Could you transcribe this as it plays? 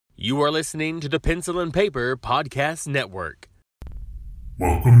You are listening to the Pencil and Paper Podcast Network.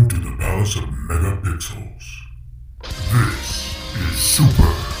 Welcome to the Palace of Megapixels. This is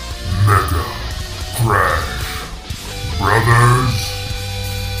Super Mega Crash Brothers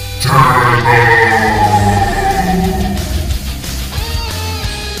Turbo!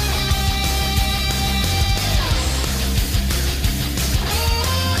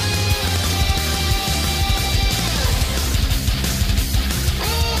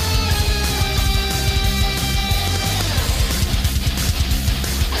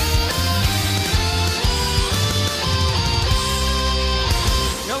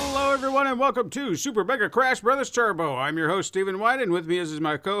 And welcome to Super Mega Crash Brothers Turbo. I'm your host, Stephen White, and with me is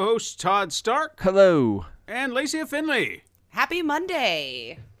my co-host, Todd Stark. Hello. And Lacey Finley. Happy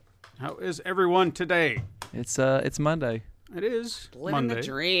Monday. How is everyone today? It's Monday. It is Living Monday. the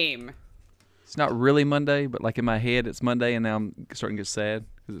dream. It's not really Monday, but like in my head, it's Monday, and now I'm starting to get sad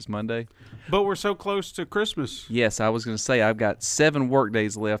because it's Monday. But we're so close to Christmas. Yes, I was going to say I've got 7 work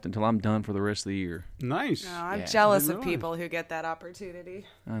days left until I'm done for the rest of the year. Nice. Oh, I'm Yeah. jealous I of didn't people who get that opportunity.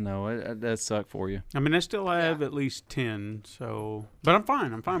 I know, it does suck for you. I mean, I still have at least 10, so... But I'm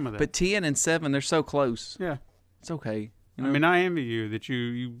fine. I'm fine with that. But 10 and 7, they're so close. yeah. It's okay. You I know? mean, I envy you that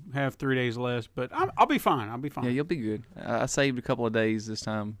you have 3 days less, but I'll be fine. I'll be fine. Yeah, you'll be good. I saved a couple of days this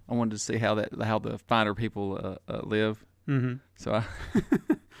time. I wanted to see how the finer people live. Mm-hmm. So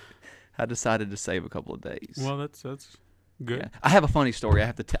I decided to save a couple of days. Well, that's good. Yeah. I have a funny story. I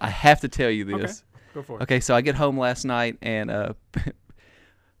have to tell you this. Okay. Go for it. Okay, so I get home last night, and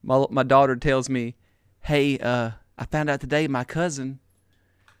my daughter tells me, "Hey, I found out today my cousin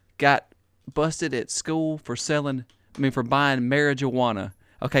got busted at school for buying marijuana."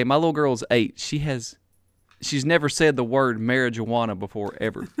 Okay, my little girl's 8. She's never said the word marijuana before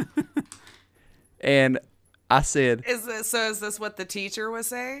ever. And I said, Is this what the teacher was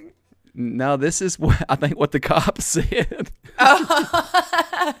saying? "No, this is what I think what the cop said."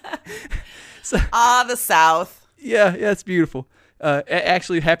 The South. Yeah, it's beautiful. It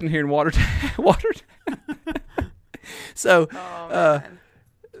actually happened here in Watertown. So Man.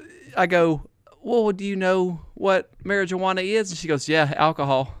 I go, "Well, do you know what marijuana is?" And she goes, "Yeah,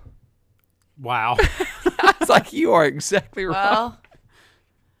 alcohol." Wow. I was like, "You are exactly right." Well,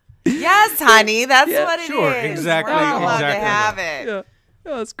 yes, honey, that's Yeah, what it is. sure, exactly, We're not allowed exactly to have it.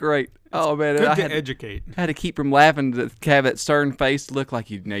 Yeah, oh, that's great. Oh man, Good I to had, educate. I had to keep from laughing to have that stern face look like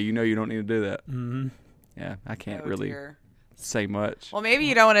you don't need to do that. Mm-hmm. Yeah, I can't Oh, really dear. say much. Well, maybe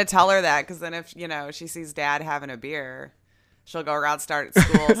you don't want to tell her that, because then if she sees Dad having a beer, she'll go around start at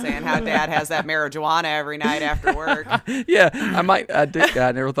school saying how Dad has that marijuana every night after work. Yeah, I might. I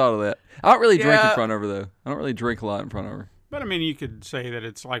never thought of that. I don't really drink in Yeah. front of her though. I don't really drink a lot in front of her. But I mean, you could say that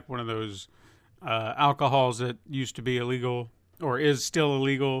it's like one of those alcohols that used to be illegal or is still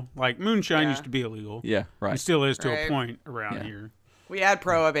illegal. Like moonshine Yeah. used to be illegal. Yeah, right. It still is to a Right. point around Yeah. here. We had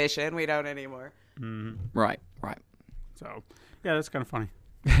prohibition. We don't anymore. Right. So, yeah, that's kind of funny.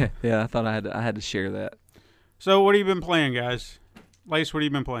 Yeah, I thought I had to share that. So, what have you been playing, guys? Lace, what have you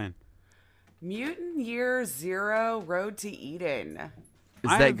been playing? Mutant Year Zero Road to Eden.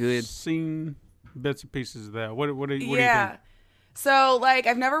 Is I that have good? seen bits and pieces of that. What do you Yeah. think? So,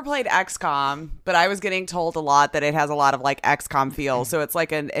 I've never played XCOM, but I was getting told a lot that it has a lot of, XCOM feel. So, it's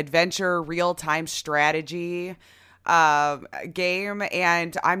like an adventure, real-time strategy game,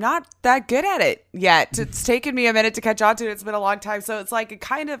 and I'm not that good at it yet. It's taken me a minute to catch on to it. It's been a long time. So, it's it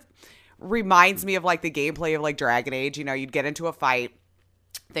kind of reminds me of, the gameplay of, Dragon Age. You'd get into a fight,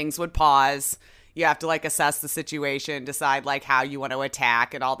 things would pause. You have to assess the situation, decide how you want to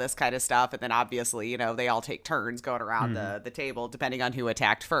attack and all this kind of stuff. And then obviously, they all take turns going around the table depending on who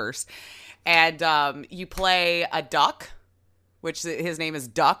attacked first. And you play a duck, which his name is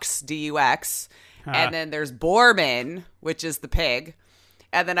Dux, D-U-X. And then there's Borman, which is the pig.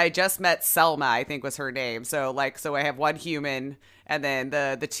 And then I just met Selma, I think was her name. So so I have one human and then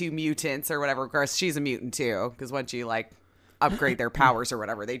the 2 mutants or whatever. Of course, she's a mutant too, because once you upgrade their powers or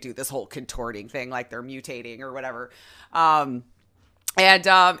whatever, they do this whole contorting thing, they're mutating or whatever.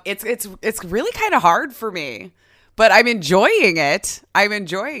 It's really kind of hard for me, but I'm enjoying it.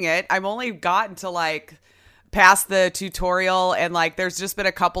 I've only gotten to past the tutorial, and there's just been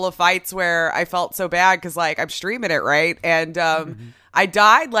a couple of fights where I felt so bad because I'm streaming it, right? And I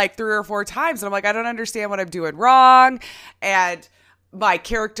died 3 or 4 times, and I'm I don't understand what I'm doing wrong. And my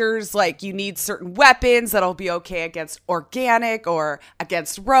characters, you need certain weapons that'll be okay against organic or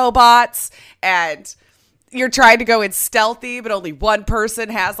against robots. And you're trying to go in stealthy, but only one person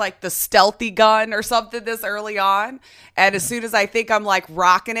has the stealthy gun or something this early on. And as soon as I think I'm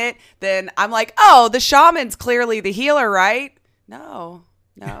rocking it, then I'm oh, the shaman's clearly the healer, right? No,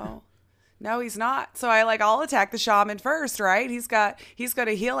 No. No, he's not. So I'll attack the shaman first, right? He's going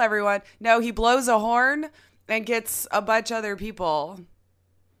to heal everyone. No, he blows a horn and gets a bunch of other people.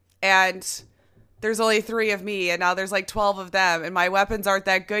 And there's only 3 of me, and now there's like 12 of them, and my weapons aren't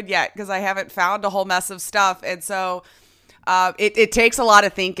that good yet because I haven't found a whole mess of stuff. And so it takes a lot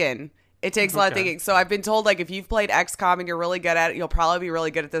of thinking. It takes a lot of thinking. So I've been told, like, if you've played XCOM and you're really good at it, you'll probably be really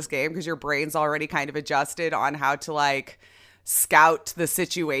good at this game because your brain's already kind of adjusted on how to, like, scout the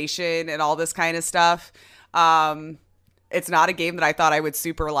situation and all this kind of stuff. It's not a game that I thought I would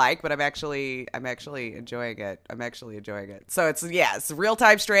super like, but I'm actually enjoying it. So it's a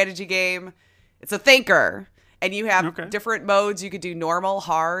real-time strategy game. It's a thinker. And you have different modes. You could do normal,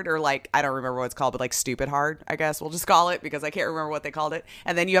 hard, or like, I don't remember what it's called, but like stupid hard, I guess we'll just call it because I can't remember what they called it.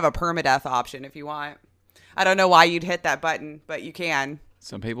 And then you have a permadeath option if you want. I don't know why you'd hit that button, but you can.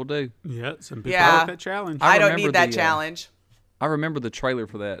 Some people do. Yeah, some people like that challenge. I don't need that challenge. I remember the trailer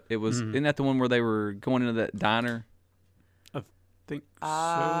for that. It was, isn't that the one where they were going into that diner? I think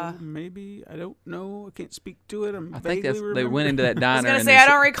so. Maybe. I don't know. I can't speak to it. I think they went into that diner. I was going to say, I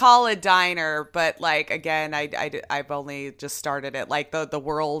don't recall a diner, but like, again, I've only just started it. Like the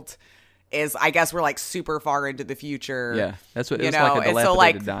world is, I guess we're like super far into the future. Yeah. That's what, it's like a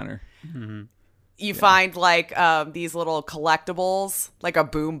dilapidated diner. Mm-hmm. You find like these little collectibles, like a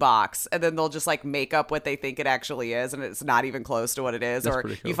boom box, and then they'll just like make up what they think it actually is, and it's not even close to what it is. That's or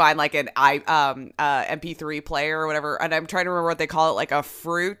pretty cool. You find like an MP3 player or whatever, and I'm trying to remember what they call it, like a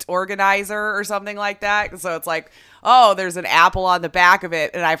fruit organizer or something like that. So it's like, oh, there's an apple on the back of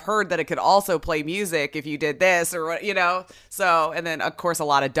it, and I've heard that it could also play music if you did this or what, So, and then of course a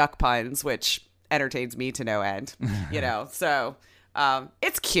lot of duck puns, which entertains me to no end. So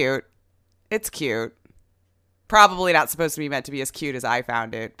it's cute. It's cute. Probably not supposed to be meant to be as cute as I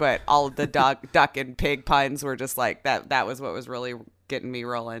found it, but all of the duck and pig puns were just like that. That was what was really getting me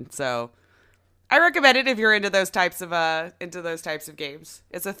rolling. So I recommend it if you're into those types of games.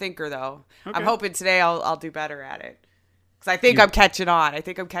 It's a thinker though. Okay. I'm hoping today I'll do better at it because I think I'm catching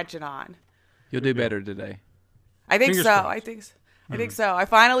on. You'll do better today. I think so. I think so. I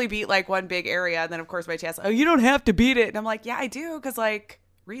finally beat like one big area, and then of course my chat's, oh, you don't have to beat it, and I'm like, yeah, I do, because like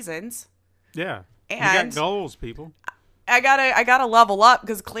reasons. Yeah. And you got goals, people. I gotta level up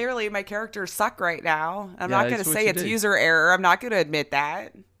because clearly my characters suck right now. I'm not gonna say it's user error. I'm not gonna admit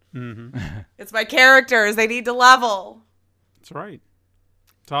that. Mm-hmm. It's my characters. They need to level. That's right.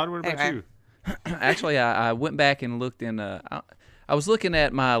 Todd, what about you? Actually, I went back and looked in. I was looking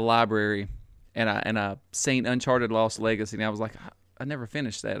at my library, and I seen Uncharted Lost Legacy, and I was like, I never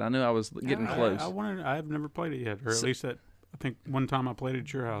finished that. I knew I was getting close. I've never played it yet, or at least that. I think one time I played it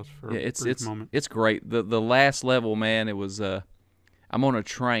at your house for a brief moment. It's great. The last level, man, it was I'm on a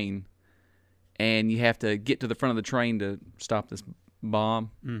train, and you have to get to the front of the train to stop this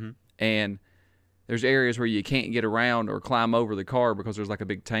bomb. Mm-hmm. And there's areas where you can't get around or climb over the car because there's like a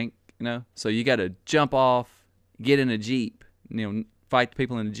big tank, So you got to jump off, get in a Jeep, fight the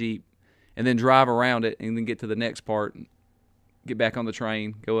people in the Jeep, and then drive around it, and then get to the next part, get back on the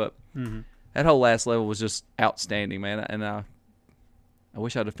train, go up. Mm-hmm. That whole last level was just outstanding, man. And I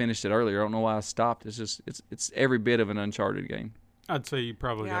wish I'd have finished it earlier. I don't know why I stopped. It's just it's every bit of an Uncharted game. I'd say you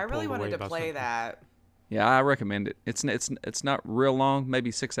probably got I really pulled away wanted to play something. that. Yeah, I recommend it. It's not real long, maybe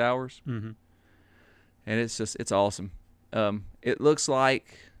 6 hours, and it's awesome. It looks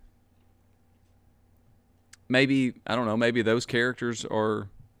like maybe those characters are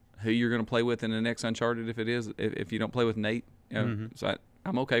who you're going to play with in the next Uncharted. If you don't play with Nate, so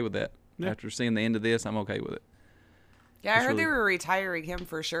I'm okay with that. Yeah. After seeing the end of this, I'm okay with it. Yeah, I heard they were retiring him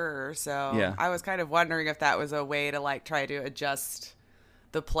for sure. So yeah. I was kind of wondering if that was a way to like try to adjust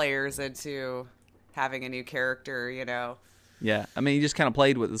the players into having a new character, Yeah, I mean, you just kind of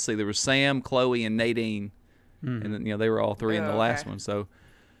played with. Let's see, there was Sam, Chloe, and Nadine, and then they were all three in the last one. So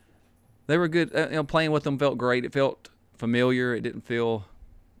they were good. Playing with them felt great. It felt familiar. It didn't feel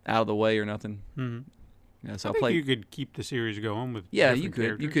out of the way or nothing. Mm-hmm. Yeah, so I think you could keep the series going with you could.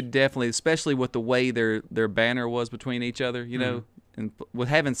 characters. You could definitely, especially with the way their banner was between each other, and with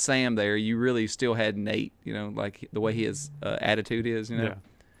having Sam there, you really still had Nate, like the way his attitude is, Yeah.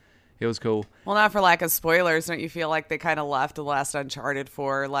 It was cool. Well, not for lack of spoilers, don't you feel like they kind of left the last Uncharted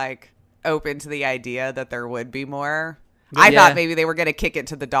 4 like open to the idea that there would be more? Yeah. I thought maybe they were going to kick it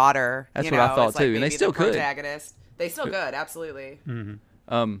to the That's what I thought too, and they still could. Protagonist. They still could, absolutely.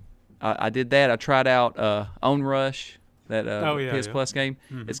 Mm-hmm. I did that. I tried out Onrush, that PS Plus game.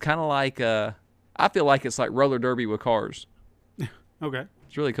 Mm-hmm. It's kind of like I feel like it's like roller derby with cars. Okay,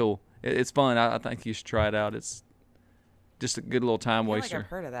 it's really cool. It's fun. I think you should try it out. It's just a good little time waster. Like I've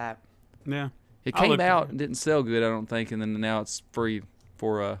heard of that. Yeah, it came out and didn't sell good, I don't think, and then now it's free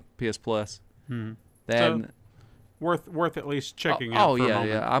for PS Plus. Hmm. Then Worth at least checking out. oh for a yeah,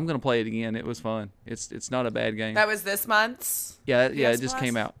 moment. yeah. I'm gonna play it again. It was fun. It's not a bad game. That was this month's. Yeah, PS it just Plus?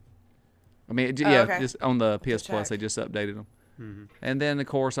 came out. I mean, Oh, yeah, okay. just on the PS check. Plus, they just updated them. Mm-hmm. And then, of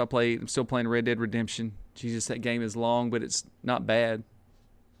course, I'm still playing Red Dead Redemption. Jesus, that game is long, but it's not bad.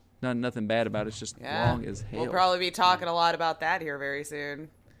 Nothing bad about it. It's just long as hell. We'll probably be talking a lot about that here very soon.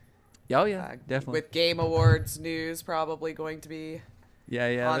 Oh yeah, definitely. With Game Awards news probably going to be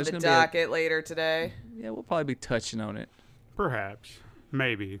yeah. on There's the gonna docket later today. yeah, we'll probably be touching on it. Perhaps,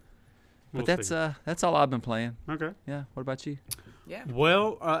 maybe. We'll But see. that's all I've been playing. Okay. Yeah. What about you? Yeah.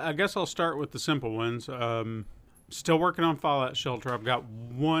 Well, I guess I'll start with the simple ones. Still working on Fallout Shelter. I've got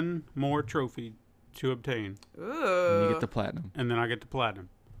one more trophy to obtain, Ooh. You get the platinum. and then I get to platinum.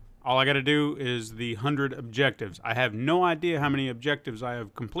 All I got to do is the 100 objectives. I have no idea how many objectives I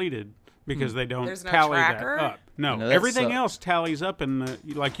have completed because they don't There's no tally tracker? that up. No, No, that everything sucks. else tallies up in the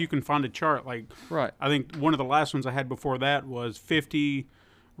like you can find a chart. Like Right. I think one of the last ones I had before that was 50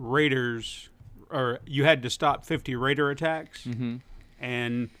 raiders, or you had to stop 50 raider attacks. Mm-hmm.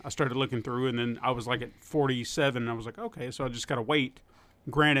 And I started looking through, and then I was like at 47. And I was like, okay, so I just got to wait.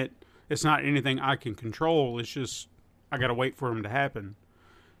 Granted, it's not anything I can control. It's just I got to wait for them to happen.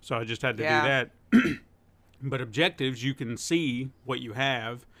 So I just had to do that. But objectives, you can see what you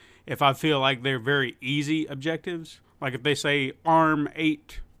have. If I feel like they're very easy objectives, like if they say arm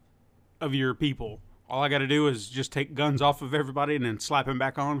 8 of your people, all I got to do is just take guns off of everybody and then slap them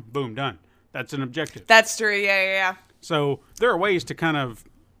back on. Boom, done. That's an objective. That's true. Yeah. So there are ways to kind of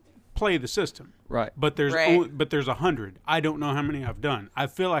play the system. Right. But there's Right. but there's 100. I don't know how many I've done. I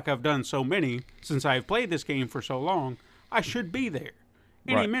feel like I've done so many since I've played this game for so long. I should be there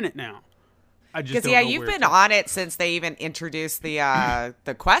any Right. minute now. I just Because don't yeah, know you've where been to. on it since they even introduced the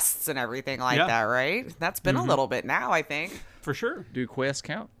quests and everything like Yeah. that, right? That's been a little bit now, I think. For sure. Do quests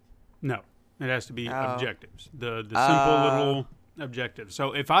count? No, it has to be Oh. objectives. The simple little objectives.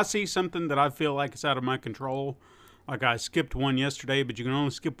 So if I see something that I feel like it's out of my control, like I skipped one yesterday, but you can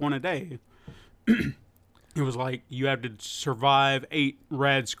only skip one a day. It was like you have to survive 8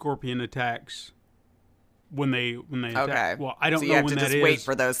 rad scorpion attacks when they attack. Okay. Well, I don't so know you have when to that just is. wait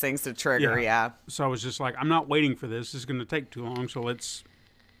for those things to trigger. Yeah. So I was just like, I'm not waiting for this. This is going to take too long. So let's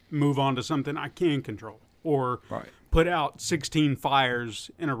move on to something I can control, or Right. put out 16 fires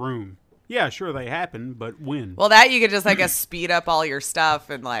in a room. Yeah, sure they happen, but when? Well, that you could just, I guess, speed up all your stuff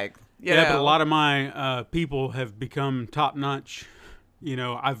and like, you yeah, know. but a lot of my people have become top notch. You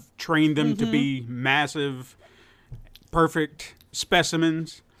know, I've trained them to be massive, perfect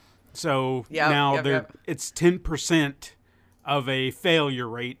specimens. So now it's 10% of a failure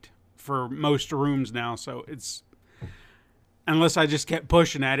rate for most rooms now. So it's, unless I just kept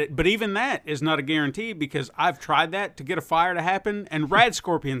pushing at it. But even that is not a guarantee, because I've tried that to get a fire to happen, and rad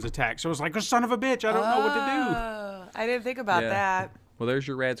scorpions attack. So it's like, oh, son of a bitch, I don't know what to do. Oh, I didn't think about Yeah. that. Well, there's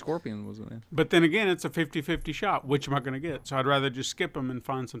your rad scorpion, wasn't it? But then again, it's a 50-50 shot. Which am I going to get? So I'd rather just skip them and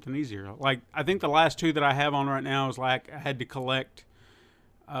find something easier. Like, I think the last 2 that I have on right now is like I had to collect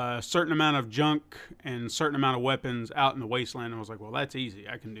a certain amount of junk and a certain amount of weapons out in the wasteland. And I was like, well, that's easy.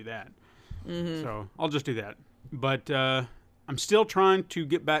 I can do that. So I'll just do that. But I'm still trying to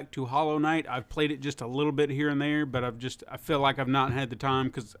get back to Hollow Knight. I've played it just a little bit here and there, but I feel like I've not had the time,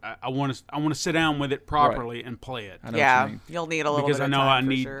 because I want to sit down with it properly and play it. I know what Yeah, you mean. you'll need a little Because bit I of know time I for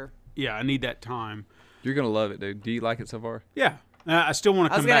need, sure. I need that time. You're gonna love it, dude. Do you like it so far? Yeah, I still want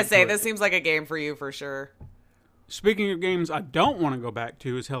to I come was gonna back say to it. this seems like a game for you for sure. Speaking of games I don't want to go back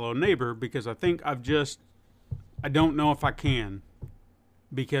to is Hello Neighbor, because I think I don't know if I can,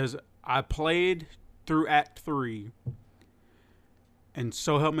 because I played through Act 3, and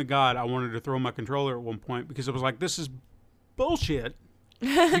so help me God, I wanted to throw my controller at one point, because it was like, this is bullshit,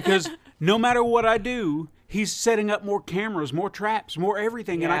 because no matter what I do, he's setting up more cameras, more traps, more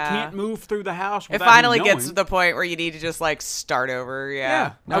everything, and I Yeah. can't move through the house It without finally him gets to knowing. the point where you need to just like start over.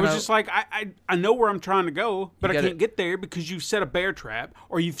 Yeah, Yeah. I was no. just like, I know where I'm trying to go, but I gotta- can't get there because you've set a bear trap,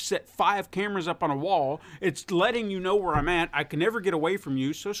 or you've set 5 cameras up on a wall. It's letting you know where I'm at. I can never get away from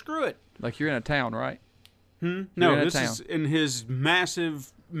you, so screw it. Like you're in a town, right? No, in a this town. is in his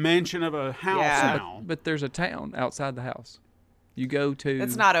massive mansion of a house Yeah. now. But there's a town outside the house. You go to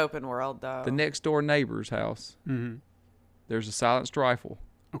It's not open world though. the next door neighbor's house. Mm-hmm. There's a silenced rifle.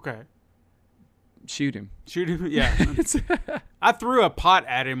 Okay. Shoot him. Shoot him. Yeah. I threw a pot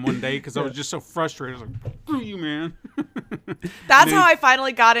at him one day because I was just so frustrated. I was like, screw you, man. That's how I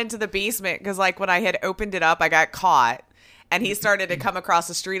finally got into the basement, because like when I had opened it up, I got caught. And he started to come across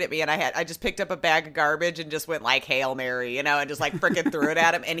the street at me, and I just picked up a bag of garbage and just went like Hail Mary, and just like freaking threw it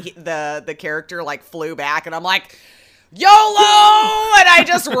at him, and the character like flew back, and I'm like, YOLO! And I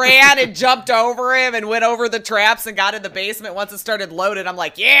just ran and jumped over him and went over the traps and got in the basement. Once it started loaded, I'm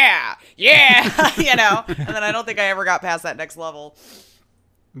like, yeah, you know. And then I don't think I ever got past that next level.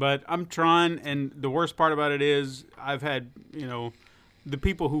 But I'm trying, and the worst part about it is I've had, you know, the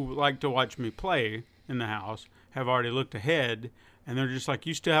people who like to watch me play in the house have already looked ahead, and they're just like,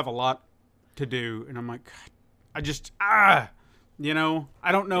 you still have a lot to do. And I'm like, God, I just, you know,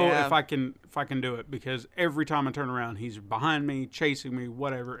 I don't know if I can do it, because every time I turn around, he's behind me, chasing me,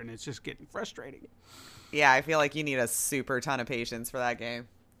 whatever, and it's just getting frustrating. Yeah, I feel like you need a super ton of patience for that game.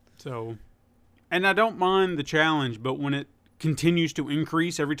 So, and I don't mind the challenge, but when it continues to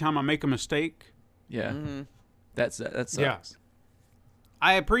increase every time I make a mistake, Yeah. That sucks. Yeah.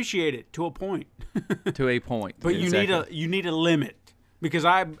 I appreciate it to a point. To a point. But Exactly. you need a limit, because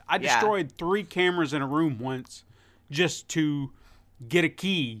I destroyed 3 cameras in a room once just to get a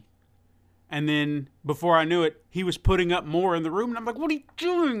key, and then before I knew it, he was putting up more in the room, and I'm like, "What are you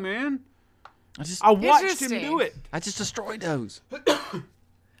doing, man?" I watched him do it. I just destroyed those.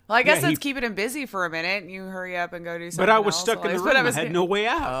 Well, I guess Yeah, that's keeping him busy for a minute. You hurry up and go do something. But I was else stuck in while the he's- room. but I was- had no way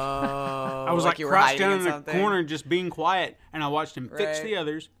out. Oh, I was like you were crouched hiding down in the something. corner, just being quiet, and I watched him fix Right. the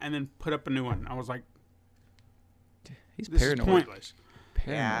others and then put up a new one. I was like, He's "This paranoid. is pointless."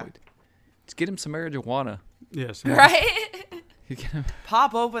 Paranoid. Just get him some marijuana. Yes. Right? You get him.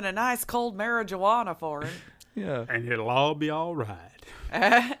 Pop open a nice cold marijuana for him. Yeah. And it'll all be all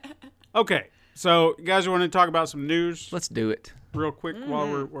right. Okay, so you guys want to talk about some news Let's do it. real quick while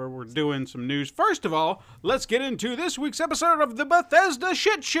we're doing some news? First of all, let's get into this week's episode of the Bethesda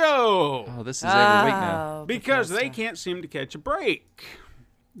Shit Show, Oh, this is every week now. because they can't seem to catch a break.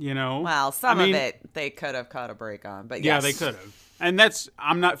 You know, Well, some I mean, of it they could have caught a break on, but Yeah, yes. they could have. And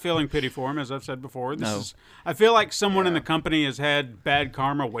I'm not feeling pity for him, as I've said before. No. I feel like someone in the company has had bad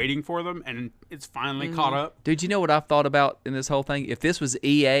karma waiting for them, and it's finally caught up. Dude, you know what I've thought about in this whole thing? If this was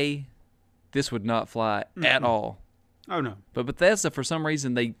EA, this would not fly at all. Oh no, But Bethesda, for some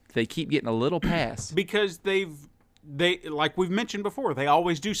reason, they keep getting a little pass. because they like we've mentioned before, they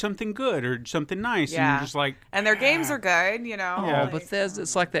always do something good or something nice, and Yeah. you're just like, And their games are good, you know. Yeah. Oh, like- Bethesda,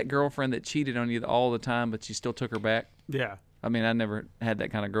 it's like that girlfriend that cheated on you all the time, but you still took her back. yeah, I mean, I never had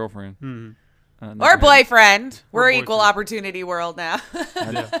that kind of girlfriend. Never Or had- boyfriend. We're Or equal boyfriend. opportunity world now.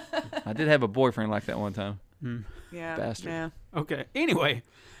 I did have a boyfriend like that one time. Yeah. Bastard. Yeah. okay. Anyway,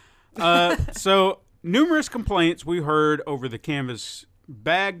 so numerous complaints we heard over the Canvas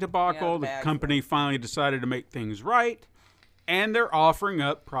bag debacle. Yeah, the bags, company finally decided to make things right, and they're offering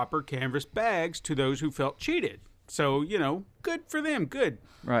up proper Canvas bags to those who felt cheated. So, you know, good for them. Good.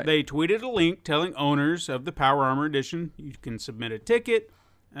 Right. They tweeted a link telling owners of the Power Armor Edition you can submit a ticket,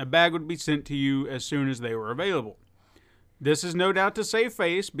 and a bag would be sent to you as soon as they were available. This is no doubt to save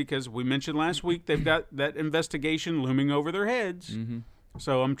face, because we mentioned last week they've got that investigation looming over their heads. Mm-hmm.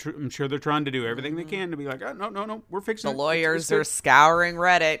 So I'm sure they're trying to do everything they can to be like, oh, no, we're fixing The it. lawyers It's are good." scouring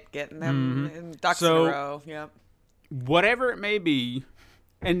Reddit, getting them in ducks So- in a row. Yep. Whatever it may be.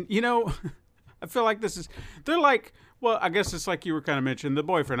 And, you know, I feel like they're like, well, I guess it's like you were kind of mentioning the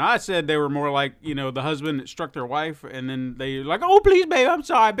boyfriend. I said they were more like, you know, the husband that struck their wife, and then they like, oh, please, babe, I'm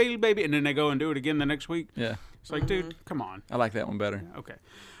sorry, baby. And then they go and do it again the next week. Yeah. It's like, dude, come on. I like that one better. Okay.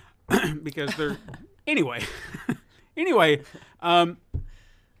 Because they're, anyway,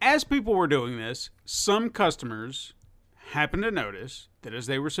 as people were doing this, some customers happened to notice that as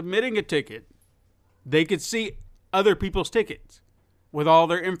they were submitting a ticket, they could see other people's tickets with all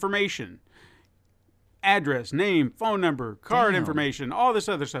their information. Address, name, phone number, card Damn. information, all this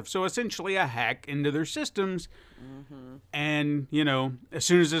other stuff. So essentially a hack into their systems. And, you know, as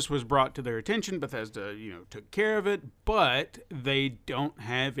soon as this was brought to their attention, Bethesda, you know, took care of it. But they don't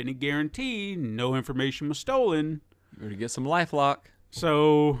have any guarantee no information was stolen. You better get some LifeLock.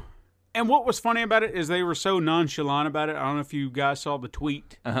 So, and what was funny about it is they were so nonchalant about it. I don't know if you guys saw the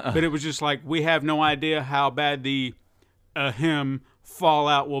tweet, but it was just like, we have no idea how bad the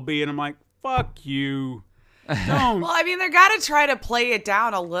fallout will be. And I'm like, fuck you. Don't. Well, I mean, they got to try to play it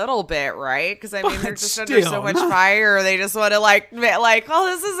down a little bit, right? Because I mean, they're But just under so still, much not- fire. They just want to like, oh,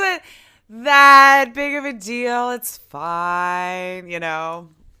 this isn't that big of a deal. It's fine, you know.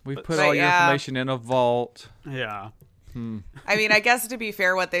 We put But all your yeah. information in a vault. Yeah. I mean, I guess to be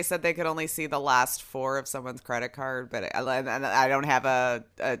fair, what they said they could only see the last 4 of someone's credit card, but I don't have a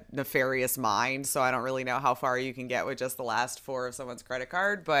nefarious mind, so I don't really know how far you can get with just the last 4 of someone's credit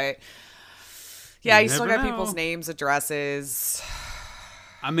card. But yeah, You you still never got know. people's names, addresses.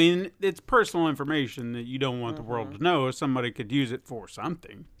 I mean, it's personal information that you don't want the world to know. Somebody could use it for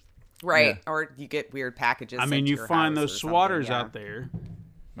something. Right. Yeah. Or you get weird packages. I sent mean, to you your find house those or something, swatters yeah. out there.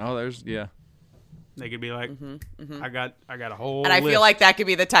 Oh, there's, yeah. They could be like, I got a whole And I list. feel like that could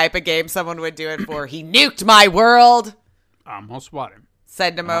be the type of game someone would do it for. He nuked my world. I'm gonna swat him.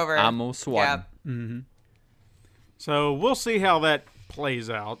 Send him over. I'm gonna swat Yep. him. So we'll see how that plays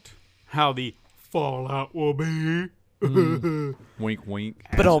out. How the fallout will be. Wink, wink.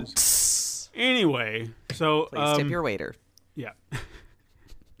 But Anyway, so please tip your waiter. yeah.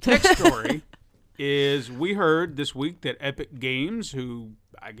 Next story is we heard this week that Epic Games, who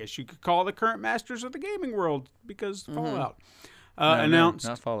I guess you could call the current masters of the gaming world because Fallout, announced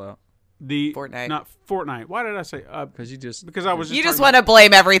not Fallout. the Fortnite. Not Fortnite. Why did I say? Because you just Because I was just You just talking want to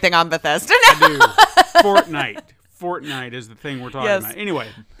blame everything on Bethesda now. about Fortnite. Fortnite is the thing we're talking Yes. about. Anyway,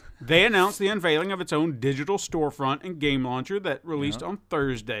 they announced the unveiling of its own digital storefront and game launcher that released on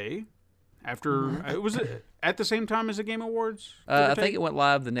Thursday. After it was at the same time as the Game Awards. I think it went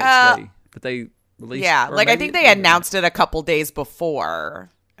live the next day, but they released. Yeah, or like I maybe think it- they announced it a couple days before.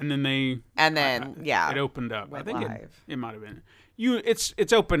 And then they And then, yeah. it opened up. I went think live. it might have been.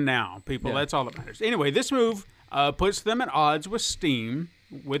 It's open now, people. Yeah. That's all that matters. Anyway, this move puts them at odds with Steam,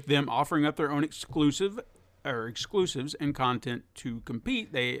 with them offering up their own exclusives and content to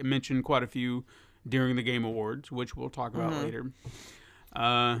compete. They mentioned quite a few during the Game Awards, which we'll talk about later.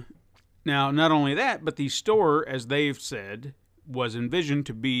 Now, not only that, but the store, as they've said, was envisioned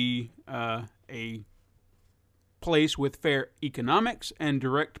to be a place with fair economics and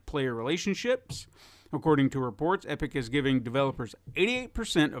direct player relationships. According to reports, Epic is giving developers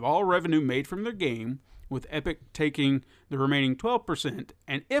 88% of all revenue made from their game, with Epic taking the remaining 12%.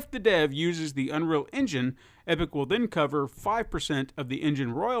 And if the dev uses the Unreal Engine, Epic will then cover 5% of the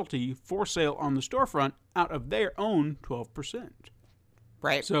engine royalty for sale on the storefront out of their own 12%.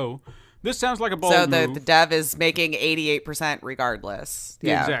 Right. So this sounds like a bold So move. the dev is making 88% regardless.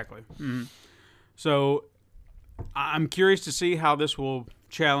 Yeah. Exactly. So I'm curious to see how this will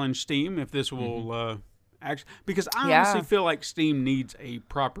challenge Steam, if this will actually, because I honestly feel like Steam needs a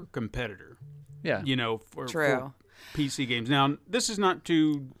proper competitor, Yeah. you know, for True. PC games. Now, this is not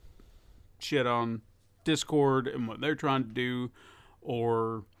to shit on Discord and what they're trying to do,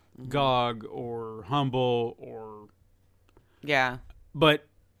 or GOG, or Humble, or Yeah. but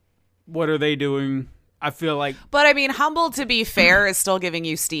what are they doing? I feel like But I mean, Humble, to be fair, is still giving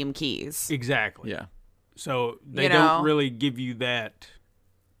you Steam keys. exactly. Yeah. So they You don't know? really give you that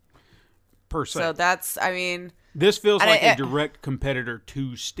per se. So that's, I mean, This feels and like a it- direct competitor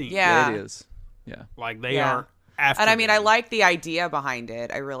to Steam. Yeah. It is. Yeah. Like they Yeah. are after and I mean, I them. like the idea behind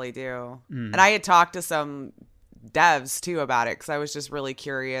it. I really do. Mm. And I had talked to some devs too about it because I was just really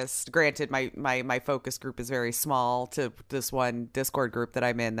curious. Granted, my focus group is very small to this one Discord group that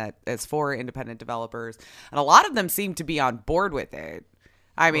I'm in that is for independent developers. And a lot of them seem to be on board with it.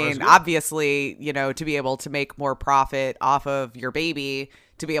 I that's mean, good. obviously, you know, to be able to make more profit off of your baby,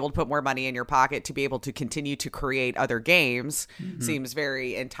 to be able to put more money in your pocket, to be able to continue to create other games seems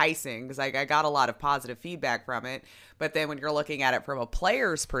very enticing because I got a lot of positive feedback from it. But then when you're looking at it from a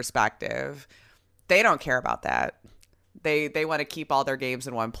player's perspective, they don't care about that. They want to keep all their games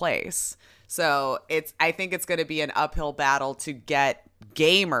in one place. So I think it's going to be an uphill battle to get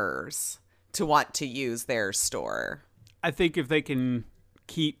gamers to want to use their store. I think if they can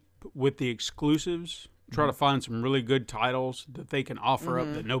keep with the exclusives, try to find some really good titles that they can offer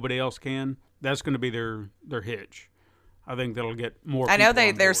up that nobody else can, that's going to be their hitch. I think that'll get more I know people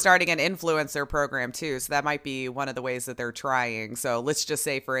on they're board. starting an influencer program too, so that might be one of the ways that they're trying. So let's just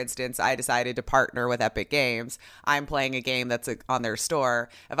say, for instance, I decided to partner with Epic Games. I'm playing a game that's on their store.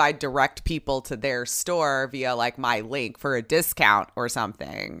 If I direct people to their store via like my link for a discount or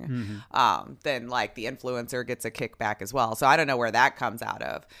something, then like the influencer gets a kickback as well. So I don't know where that comes out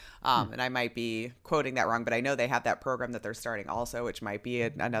of. And I might be quoting that wrong, but I know they have that program that they're starting also, which might be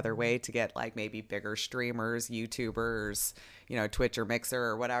another way to get like maybe bigger streamers, YouTubers, you know, Twitch or Mixer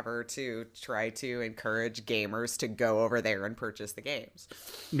or whatever, to try to encourage gamers to go over there and purchase the games.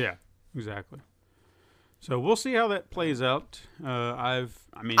 Yeah, exactly. So we'll see how that plays out. I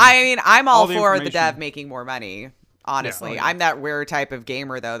mean, I'm all the for the information- dev making more money. Honestly, I'm that rare type of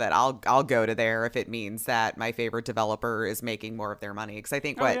gamer though that I'll go to there if it means that my favorite developer is making more of their money. Because I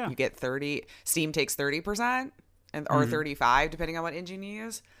think you get 30, Steam takes 30% or 35 depending on what engine you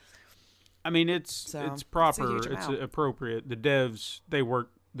use. I mean, it's proper, huge it's amount. appropriate. The devs, they work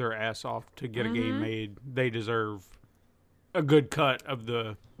their ass off to get a game made. They deserve a good cut of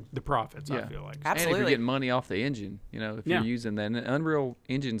the profits. I feel like. And if Absolutely. you're getting money off the engine, you know, if you're using that, and Unreal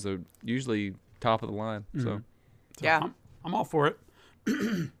engines are usually top of the line. So Yeah. I'm all for it.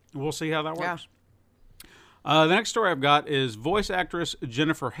 We'll see how that Yeah. works. The next story I've got is voice actress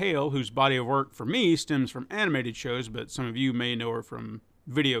Jennifer Hale, whose body of work for me stems from animated shows, but some of you may know her from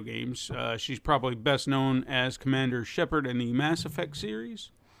video games. She's probably best known as Commander Shepard in the Mass Effect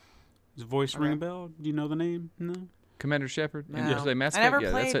series. Does the voice ring a bell? Do you know the name? No? Commander Shepard? No. You say Mass I never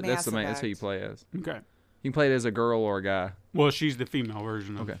Effect? played That's the Mass main. That's who you Effect. play as. Okay. You can play it as a girl or a guy. Well, she's the female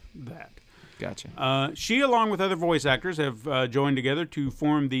version of Okay. that. Gotcha. She, along with other voice actors, have joined together to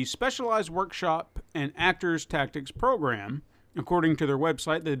form the Specialized Workshop and Actors Tactics program. According to their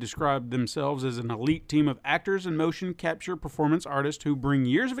website, they describe themselves as an elite team of actors and motion capture performance artists who bring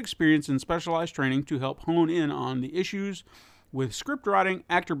years of experience and specialized training to help hone in on the issues with script writing,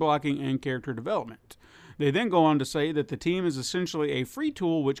 actor blocking, and character development. They then go on to say that the team is essentially a free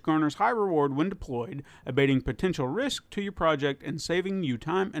tool which garners high reward when deployed, abating potential risk to your project and saving you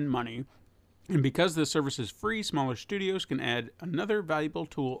time and money. And because this service is free, smaller studios can add another valuable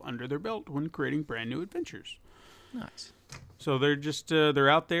tool under their belt when creating brand new adventures. Nice. So they're just they're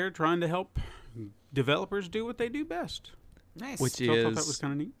out there trying to help developers do what they do best. Nice. Which So I thought that is was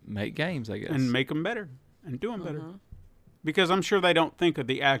kind of neat. make games, I guess. And make them better and do them better. Because I'm sure they don't think of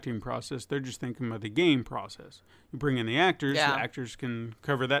the acting process. They're just thinking of the game process. You bring in the actors can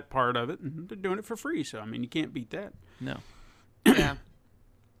cover that part of it, and they're doing it for free. So, I mean, you can't beat that. No. Yeah.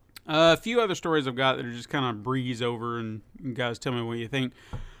 A few other stories I've got that are just kind of breeze over, and you guys tell me what you think.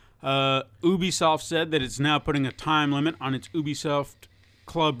 Ubisoft said that it's now putting a time limit on its Ubisoft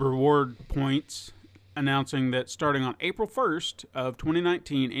Club reward points, announcing that starting on April 1st of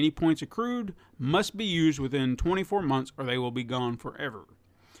 2019, any points accrued must be used within 24 months or they will be gone forever.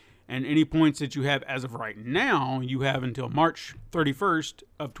 And any points that you have as of right now, you have until March 31st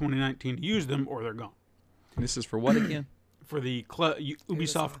of 2019 to use them or they're gone. This is for what again? For the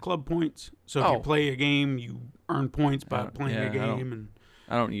Ubisoft Club points. So if you play a game, you earn points by playing a game. And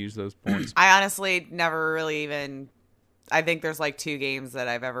I don't use those points. I honestly never really even. I think there's like 2 games that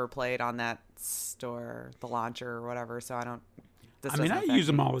I've ever played on that store, the launcher or whatever. So I don't. I mean, I use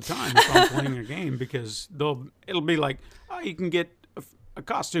them all the time if I'm playing a game because it'll be like, oh, you can get a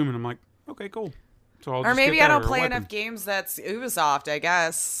costume, and I'm like, okay, cool. So I'll or just maybe get I that don't or a play weapon. enough games that's Ubisoft, I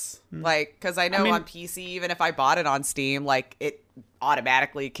guess. Like, because I know mean- on PC, even if I bought it on Steam, like it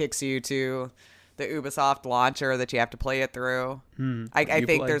automatically kicks you to the Ubisoft launcher that you have to play it through. I think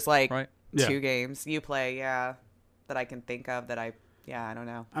Uplay, there's like right? 2 Yeah. games Uplay, that I can think of that I don't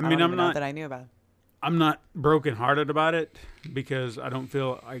know. I mean, don't I'm even know not- that I knew about. I'm not brokenhearted about it because I don't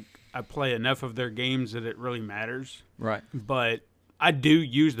feel like I play enough of their games that it really matters. Right. But I do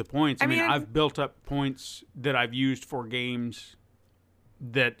use the points. I mean, mean- I've built up points that I've used for games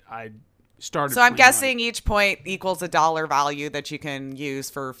that I started. So I'm playing, guessing each point equals a dollar value that you can use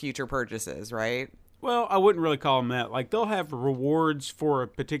for future purchases, right? Well, I wouldn't really call them that. Like, they'll have rewards for a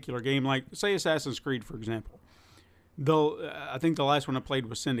particular game, like, say, Assassin's Creed, for example. I think the last one I played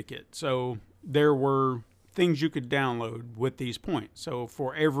was Syndicate. So there were things you could download with these points. So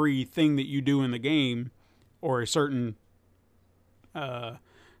for everything that you do in the game, or a certain,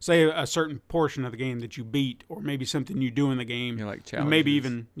 say, a certain portion of the game that you beat, or maybe something you do in the game, Yeah, like and maybe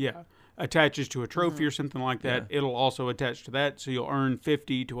challenges. even, attaches to a trophy or something like that, it'll also attach to that. So you'll earn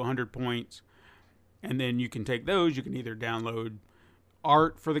 50 to 100 points. And then you can take those. You can either download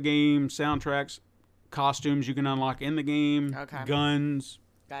art for the game, soundtracks, costumes you can unlock in the game, Okay. guns.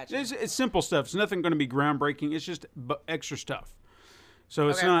 Gotcha. It's simple stuff. It's nothing going to be groundbreaking. It's just extra stuff. So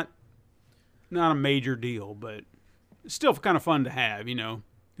it's Okay. not a major deal, but it's still kind of fun to have, you know.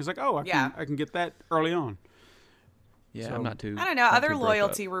 It's like, oh, I can get that early on. Yeah, So- I'm not too. I don't know. not Other too broke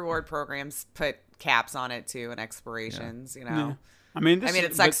loyalty up. reward programs put caps on it too and expirations, you know. Yeah. I mean,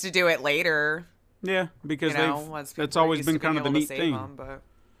 It sucks to do it later, Yeah, because you know, once people that's are always used been to being kind of the able to neat save thing. them, but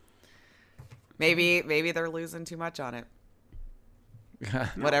maybe they're losing too much on it.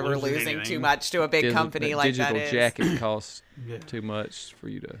 Whatever, losing losing anything. too much to a big company like that digital is. jacket costs Yeah. too much for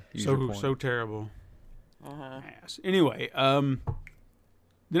you to use your point. So terrible. Uh-huh. Ass. Anyway, the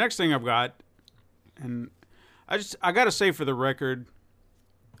next thing I've got, and I got to say for the record,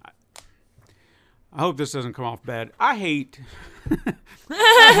 I hope this doesn't come off bad. I hate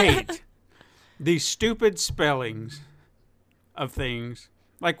these stupid spellings of things.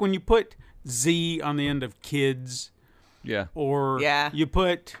 Like when you put Z on the end of kids, Yeah. or Yeah. you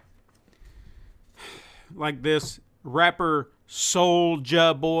put like this rapper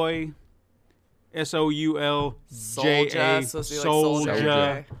Soulja Boy, Soulja, Soulja, supposed to be like Soulja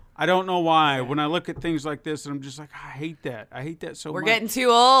Soulja. Boy. I don't know why. When I look at things like this, I'm just like, I hate that. I hate that so We're much. getting too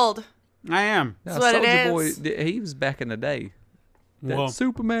old. I am. No, That's what it Soulja is. Boy, he was back in the day. That Well,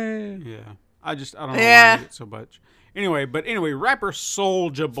 Superman. yeah. I don't know why I Yeah. hate it so much. Anyway, rapper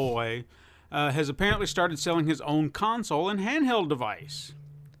Soulja Boy has apparently started selling his own console and handheld device.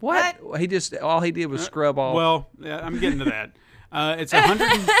 What? He just all he did was scrub off. Well, yeah, I'm getting to that. It's a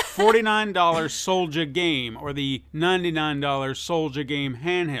 $149 Solja game, or the $99 Solja game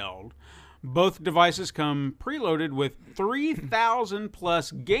handheld. Both devices come preloaded with 3,000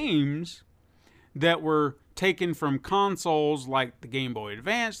 plus games that were taken from consoles like the Game Boy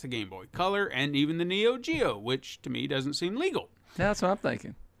Advance, the Game Boy Color, and even the Neo Geo, which to me doesn't seem legal. That's what I'm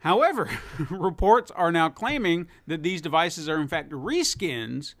thinking. However, reports are now claiming that these devices are in fact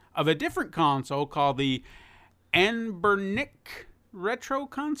reskins of a different console called the Anbernic Retro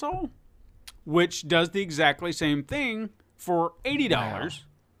Console, which does the exactly same thing for $80. Wow.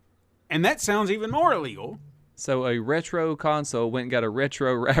 And that sounds even more illegal. So a retro console went and got a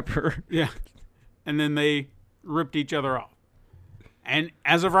retro wrapper. Yeah. And then they ripped each other off. And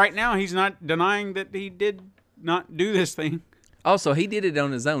as of right now, he's not denying that he did not do this thing. Also, he did it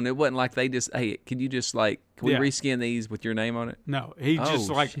on his own. It wasn't like they just, hey, can you just can we Yeah. reskin these with your name on it? No, he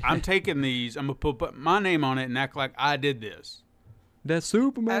just Oh, shit. I'm taking these, I'm going to put my name on it and act like I did this. That's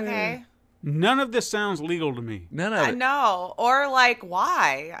Superman. Okay. None of this sounds legal to me. None of I it. know. Or like,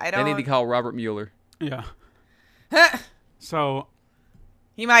 why? I They don't. need to call Robert Mueller. Yeah. So,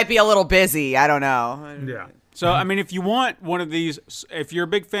 He might be a little busy. I don't know. yeah. So, I mean, if you want one of these, if you're a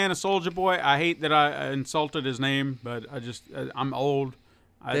big fan of Soulja Boy, I hate that I insulted his name, but I'm old.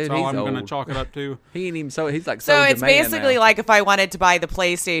 That's Dude, all he's I'm going to old. chalk it up to. He ain't even he's like So Soulja it's Man basically now. like if I wanted to buy the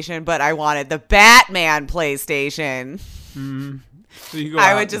PlayStation, but I wanted the Batman PlayStation, So you go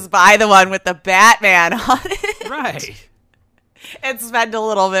I out would just buy the one with the Batman on it right. and spend a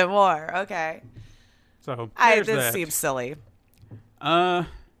little bit more. Okay. So This there's that. seems silly.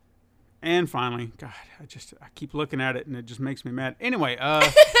 And finally, God, I keep looking at it and it just makes me mad. Anyway,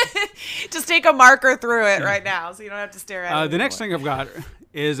 Just take a marker through it right now so you don't have to stare at it. the next thing I've got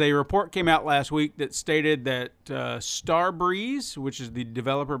is a report came out last week that stated that Starbreeze, which is the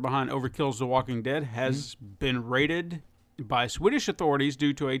developer behind Overkill's The Walking Dead, has been raided by Swedish authorities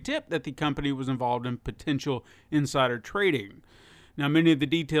due to a tip that the company was involved in potential insider trading. Now, many of the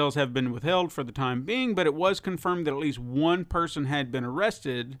details have been withheld for the time being, but it was confirmed that at least one person had been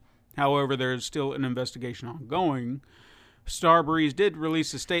arrested. However, there is still an investigation ongoing. Starbreeze did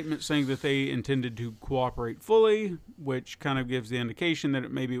release a statement saying that they intended to cooperate fully, which kind of gives the indication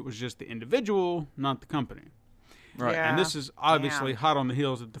that maybe it was just the individual, not the company. Right. Yeah. And this is obviously Damn. hot on the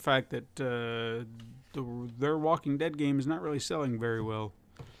heels of the fact that their Walking Dead game is not really selling very well.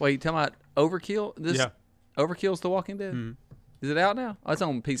 Wait, you talking about Overkill? Yeah. Overkill's The Walking Dead? Is it out now? Oh, it's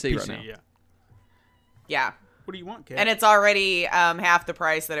on PC, right now. Yeah. Yeah. What do you want, Kat? And it's already half the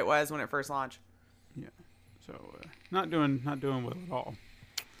price that it was when it first launched. Yeah. So not doing well at all.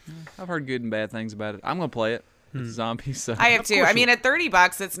 I've heard good and bad things about it. I'm going to play it. It's zombies, so. I have Of too. course I you mean, at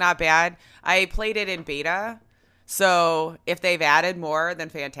 $30, it's not bad. I played it in beta, so if they've added more, then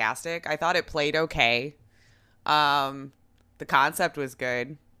fantastic. I thought it played okay. The concept was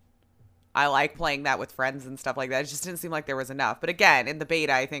good. I like playing that with friends and stuff like that. It just didn't seem like there was enough. But again, in the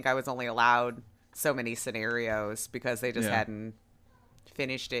beta, I think I was only allowed so many scenarios because they just Yeah. hadn't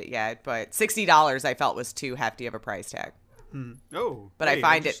finished it yet. But $60 I felt was too hefty of a price tag. Oh. But hey, I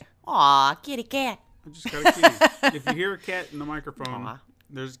find it, aw, kitty cat. I just got a kitty. If you hear a cat in the microphone, Aw.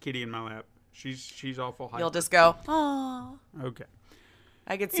 there's a kitty in my lap. She's awful hyper. You'll just go, aw. Okay.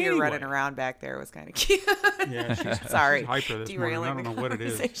 I could see her Anyway. running around back there. It was kind of cute. Yeah, she's Sorry, she's hyper this morning. derailing I don't the know what it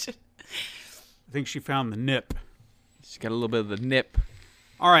is. conversation. I think she found the nip. She's got a little bit of the nip.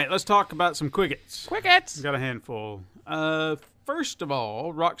 All right, let's talk about some Quiggets. Quickets! Got a handful. First of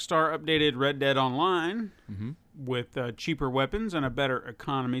all, Rockstar updated Red Dead Online with cheaper weapons and a better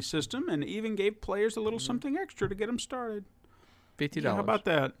economy system, and even gave players a little something extra to get them started. $50. Yeah, how about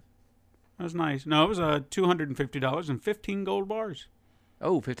that? That was nice. No, it was $250 and 15 gold bars.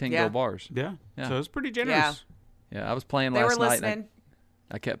 Oh, 15 Yeah. gold bars. Yeah, Yeah. so it's pretty generous. Yeah, I was playing They were last night listening. and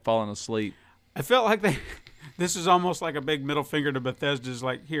I kept falling asleep. I felt like this is almost like a big middle finger to Bethesda's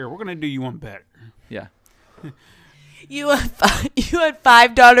like, here, we're going to do you one better. Yeah. You want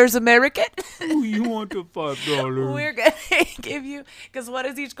 $5 American? Ooh, you want the $5? We're gonna give you, because what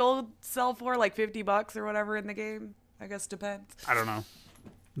does each gold sell for? Like $50 or whatever in the game? I guess depends. I don't know.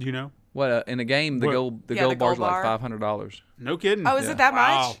 Do you know? What in a game the What? gold Yeah, gold the bar's gold bar. like $500. No kidding. Oh, is Yeah. it that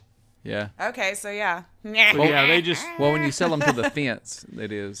Wow. much? Yeah. Okay, so yeah. But yeah, they just Well, when you sell them to the fence,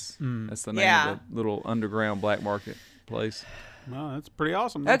 it is. Hmm. That's the name Yeah. of the little underground black market place. well, that's pretty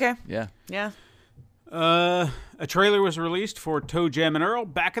awesome. Okay, Yeah. yeah. A trailer was released for Toe Jam and Earl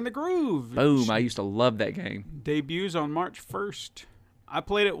Back in the Groove. Boom! I used to love that game. Debuts on March 1st. I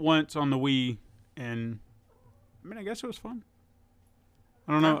played it once on the Wii, and I mean, I guess it was fun.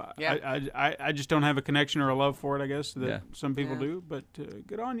 I don't know. Yeah. I just don't have a connection or a love for it, I guess, that Yeah. some people Yeah. do, but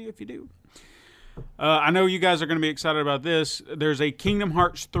good on you if you do. I know you guys are going to be excited about this. There's a Kingdom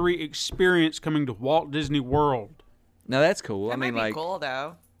Hearts 3 experience coming to Walt Disney World. Now that's cool. That I mean, might be like cool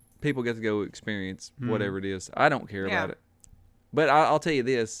though. people get to go experience whatever it is. I don't care Yeah. about it. But I'll tell you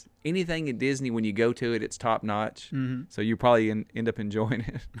this: anything at Disney, when you go to it, it's top notch. So you probably end up enjoying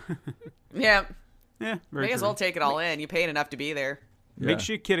it. Yeah. Yeah, very May as true. well take it all in. You paid enough to be there. Makes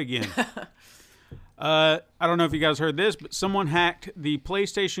you a kid again. I don't know if you guys heard this, but someone hacked the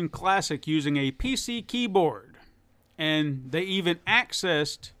PlayStation Classic using a PC keyboard. And they even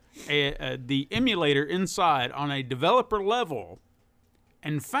accessed the emulator inside on a developer level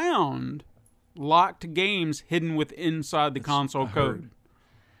and found locked games hidden inside the console code.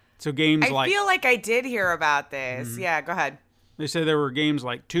 So games I like... feel like I did hear about this. Yeah, go ahead. They said there were games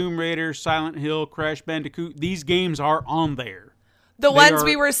like Tomb Raider, Silent Hill, Crash Bandicoot. These games are on there. The They ones are-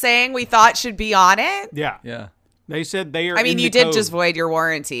 we were saying we thought should be on it. Yeah. Yeah. They said they are I mean, in you the did code. just void your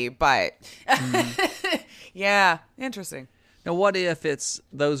warranty, but yeah, interesting. Now, what if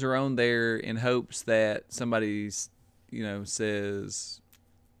those are on there in hopes that somebody's, says,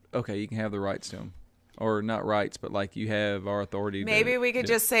 okay, you can have the rights to them, or not rights, but like you have our authority. Maybe we could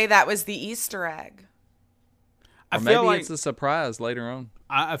just say that was the Easter egg. I Or feel maybe like it's a surprise later on.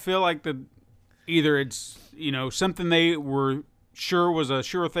 I feel like either it's something they were sure was a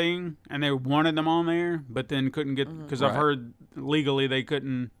sure thing and they wanted them on there, but then couldn't get because I've Right. heard legally they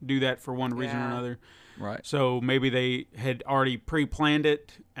couldn't do that for one reason or Yeah. another. Right. So maybe they had already pre-planned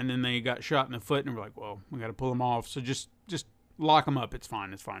it and then they got shot in the foot and were like, well, we got to pull them off. So just lock them up. It's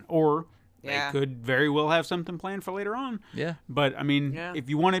fine. Or Yeah. they could very well have something planned for later on. Yeah. But I mean, Yeah. if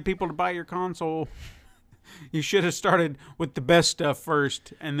you wanted people to buy your console, you should have started with the best stuff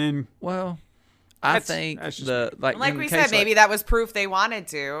first and then Well, I That's- think that's just like Like in we the said, case maybe that was proof they wanted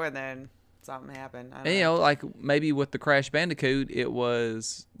to, and then something happened. I don't know. like maybe with the Crash Bandicoot,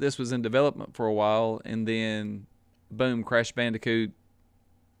 this was in development for a while, and then boom, Crash Bandicoot,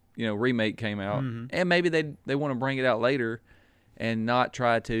 remake came out, and maybe they want to bring it out later, and not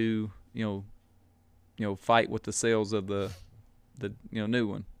try to fight with the sales of the new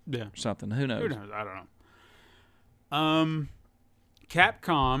one yeah. or something. Who knows? Who knows? I don't know.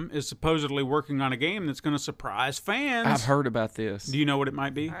 Capcom is supposedly working on a game that's going to surprise fans. I've heard about this. Do you know what it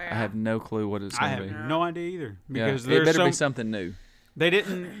might be? Oh, I yeah. have no clue what it's I going to have be. no idea either Yeah, because it there's better be something new. they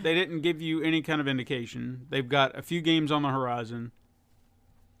didn't give you any kind of indication. They've got a few games on the horizon.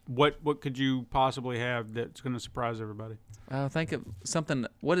 What could you possibly have that's going to surprise everybody? Think of something.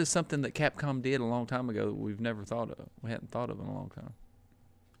 What is something that Capcom did a long time ago that we've never thought of? We hadn't thought of in a long time.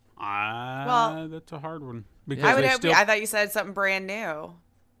 Well, that's a hard one because I would. they Have, still I thought you said something brand new.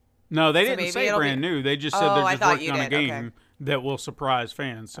 no, they so didn't maybe say it'll be- brand new. They just said Oh, they're I just thought working you on a did. game Okay. that will surprise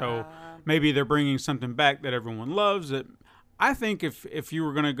fans. So maybe they're bringing something back that everyone loves. That I think if you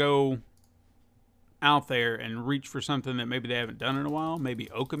were going to go out there and reach for something that maybe they haven't done in a while, maybe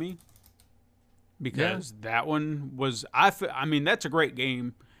Okami, because that one was I mean that's a great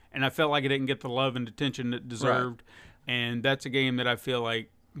game, and I felt like it didn't get the love and attention it deserved, and that's a game that I feel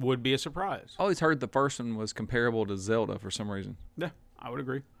like would be a surprise. I always heard the first one was comparable to Zelda for some reason. Yeah, I would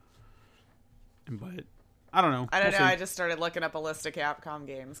agree. But I don't know. I don't We'll know. see. I just started looking up a list of Capcom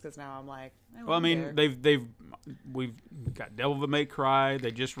games because now I'm like, Well, I mean, we've got Devil May Cry.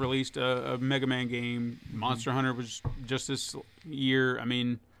 They just released a Mega Man game. Monster Hunter was just this year. I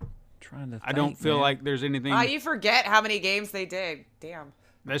mean, Trying to. I don't think, feel man. like there's anything. you forget how many games they did. Damn.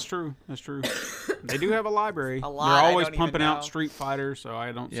 That's true. That's true. They do have a library. A lot, They're I always don't even pumping out know. Street Fighter, so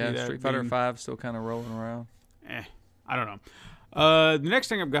I don't see Yeah, that. Street Fighter being- 5 still kind of rolling around. I don't know. The next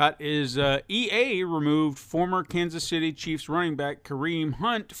thing I've got is EA removed former Kansas City Chiefs running back Kareem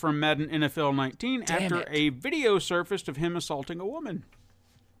Hunt from Madden NFL 19 after it. a video surfaced of him assaulting a woman.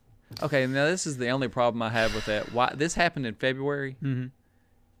 Okay, now this is the only problem I have with that. Why this happened in February,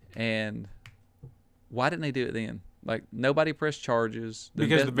 and why didn't they do it then? Like nobody pressed charges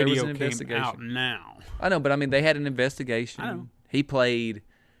Because the there was video an came investigation. out now. I know, but I mean they had an investigation. I know. He played.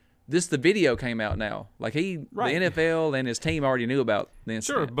 The video came out now. Like Right. the NFL and his team already knew about the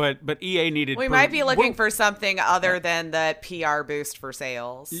Sure, incident. but EA needed. We might be looking for something other than the PR boost for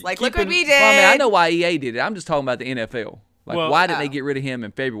sales. Like, look what keeping- we did. Well, I mean, I know why EA did it. I'm just talking about the NFL. Like, Well- why didn't they get rid of him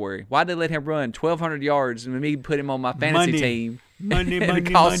in February? Why did they let him run 1,200 yards and me put him on my fantasy Money. team? Money, And money,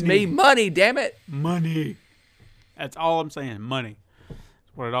 it cost money. me money, damn it. money. That's all I'm saying. Money. That's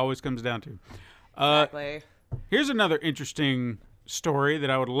what it always comes down to. Exactly. Here's another interesting story that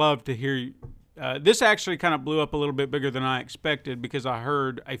I would love to hear. This actually kind of blew up a little bit bigger than I expected because I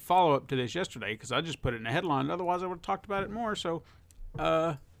heard a follow-up to this yesterday because I just put it in a headline. Otherwise, I would have talked about it more. So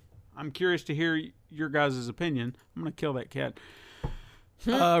I'm curious to hear your guys' opinion. I'm going to kill that cat.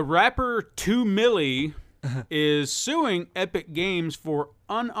 Rapper 2 Millie is suing Epic Games for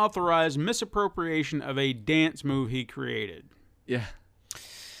unauthorized misappropriation of a dance move he created. Yeah.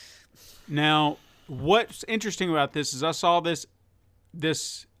 Now, what's interesting about this is I saw this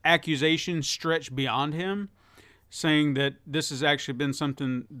accusation stretch beyond him, saying that this has actually been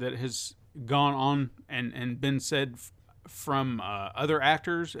something that has gone on and been said from other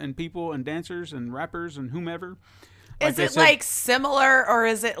actors and people and dancers and rappers and whomever. Is they it said- like similar, or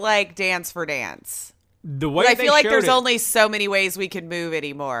is it like dance for dance? the way I they feel like showed there's it- only so many ways we can move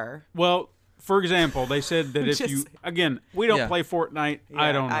anymore. Well, for example, they said that if Just- you, again, we don't Yeah. play Fortnite.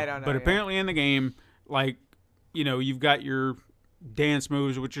 I don't know. know, But yeah. apparently in the game, like, you've got your dance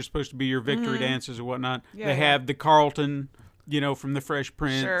moves, which are supposed to be your victory dances or whatnot. Mm-hmm. Yeah, they yeah. have the Carlton, from the Fresh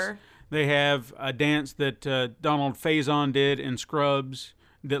Prince. Sure. They have a dance that Donald Faison did in Scrubs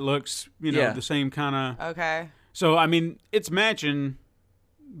that looks, Yeah. the same kind of. Okay. So, I mean, it's matching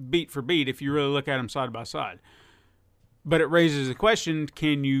beat for beat if you really look at them side by side. But it raises the question,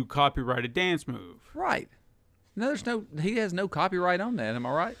 can you copyright a dance move? Right. No, he has no copyright on that. Am I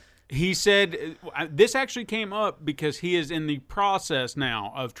right? He said this actually came up because he is in the process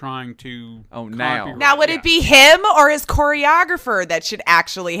now of trying to. Oh, now. copyright- Now, would yeah. it be him or his choreographer that should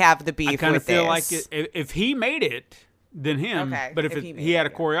actually have the beef I kind of with feel this? like if he made it, then him. Okay, But if if he he made had a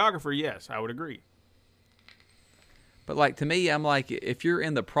it, yeah. choreographer, yes, I would agree. But like to me, I'm like, if you're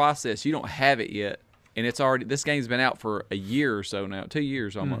in the process, you don't have it yet, and it's already this game's been out for a year or so now, 2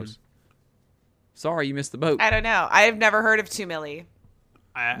 years almost. Sorry, you missed the boat. I don't know. I've never heard of 2 Milli.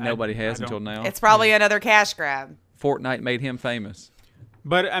 Nobody I has don't- until now. It's probably another cash grab. Fortnite made him famous.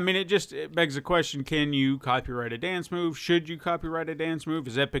 But I mean, it begs the question: can you copyright a dance move? Should you copyright a dance move?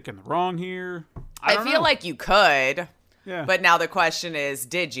 Is Epic in the wrong here? I don't feel know. like you could, Yeah. but now the question is,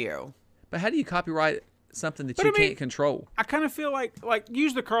 did you? But how do you copyright something that But you I mean- can't control? I kind of feel like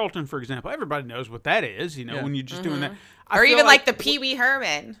use the Carlton for example. Everybody knows what that is, Yeah. when you're just doing that. I Or feel even like the Pee Wee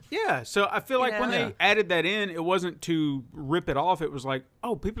Herman. Yeah, so I feel like when know? they added that in, it wasn't to rip it off. It was like,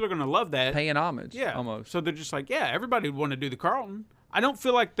 oh, people are going to love that. Paying homage, Yeah, almost. So they're just like, yeah, everybody would want to do the Carlton. I don't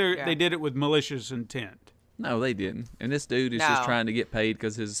feel like Yeah. they did it with malicious intent. No, they didn't. And this dude is just No. trying to get paid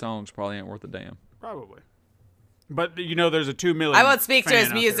because his songs probably ain't worth a damn. Probably. But there's a 2 million. I won't speak to fan his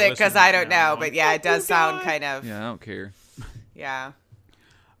out there music because listening I right don't now know, going, but yeah, it does "Oh, sound God." kind of Yeah, I don't care. yeah,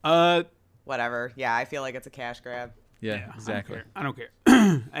 Uh, whatever. Yeah, I feel like it's a cash grab. Yeah, yeah, exactly. I don't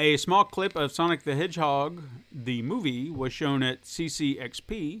care. A small clip of Sonic the Hedgehog, the movie, was shown at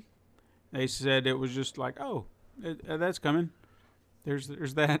CCXP. They said it was just like, oh, that's coming. There's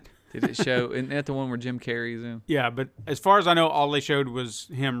that. Did it show? Isn't that the one where Jim Carrey's in? Yeah, but as far as I know, all they showed was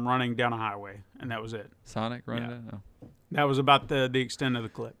him running down a highway, and that was it. Sonic running Yeah. down? Oh, That was about the extent of the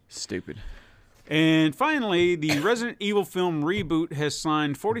clip. stupid. And finally, the Resident Evil film reboot has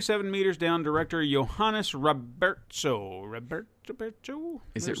signed 47 Meters Down director Johannes Roberto. Roberto?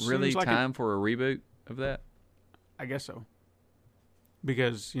 Is That it really seems like time for a reboot of that? I guess so.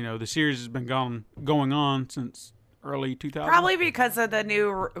 Because, the series has been going on since early 2000. Probably because of the new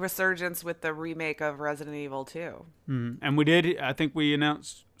resurgence with the remake of Resident Evil 2. And I think we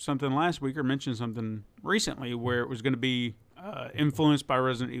announced something last week or mentioned something recently where it was going to be influenced by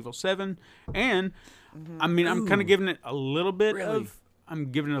Resident Evil 7. And, I mean, I'm kind of giving it a little bit Really?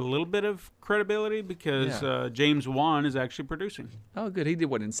 of credibility because Yeah. James Wan is actually producing Oh, good. He did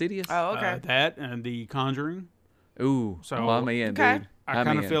what, Insidious? Oh, okay. that and The Conjuring. Ooh, So- I'm in, Okay. dude. I I'm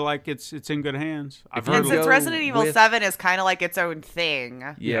kind of in. feel like it's in good hands. I've If you heard and a since go Resident Evil with- 7 is kind of like its own thing,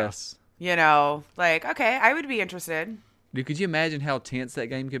 Yes. like, okay, I would be interested. Dude, could you imagine how tense that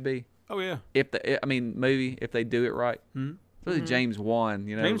game could be? Oh yeah, Movie, if they do it right. Mhm. Especially James Wan,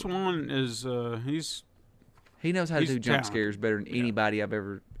 James Wan is he knows how to he's do jump talented. scares better than anybody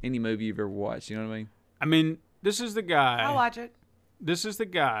any movie you've ever watched. You know what I mean? I mean, this is the guy. I'll watch it. This is the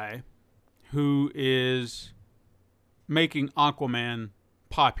guy who is making Aquaman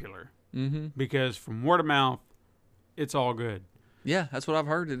popular Mm-hmm. because from word of mouth, it's all good. Yeah, that's what I've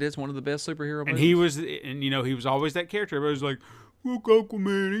heard. It is one of the best superhero And movies. he was always that character. Everybody's like, look,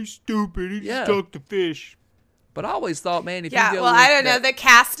 Aquaman, he's stupid. He's Yeah. stuck to fish. But I always thought, man, if Yeah, you go well, with I don't know. that- The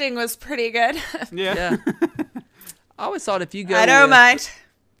casting was pretty good. Yeah. Yeah. I always thought if you go I don't with mind.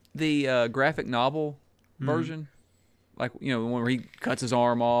 the graphic novel version, like, the one where he cuts his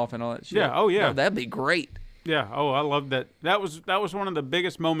arm off and all that shit. Yeah, oh, yeah. That'd be great. Yeah. Oh, I love that. That was one of the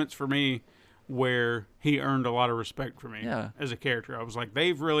biggest moments for me where he earned a lot of respect for me Yeah. as a character. I was like,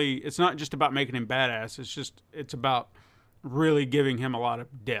 it's not just about making him badass. It's about really giving him a lot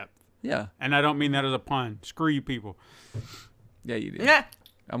of depth. Yeah. And I don't mean that as a pun. Screw you people. Yeah, you did. Yeah.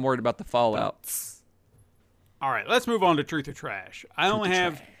 I'm worried about the fallout. All right, let's move on to Truth or Trash. I only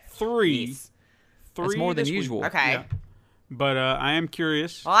have three. Yes. That's more than this week. usual. Okay. Yeah. But I am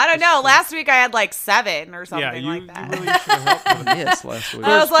curious. Well, I don't know. Last week I had like 7 or something yeah, you, like that. you really should have helped with it. Yes, last week.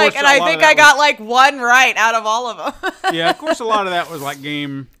 I was Of like, course, and a I lot of think that I got was- like 1 right out of all of them. Yeah, of course, a lot of that was like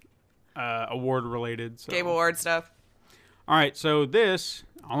game award related. So. Game Award stuff. All right, so this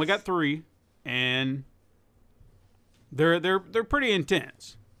I only got 3, and they're pretty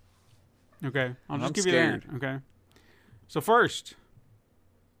intense. Okay, I'll just I'm give scared. you that. Okay, so first,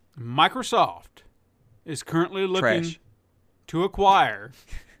 Microsoft is currently looking Trash. to acquire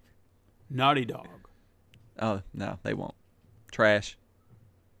Naughty Dog. Oh, no, they won't. Trash.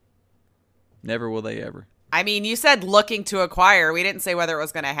 Never will they ever. I mean, you said looking to acquire. We didn't say whether it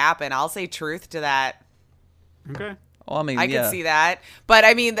was going to happen. I'll say truth to that. Okay, Oh, I mean, I yeah. could see that. But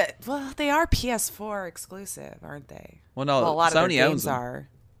I mean, well, they are PS4 exclusive, aren't they? Well, no, Well, a lot of Sony their owns games them. are.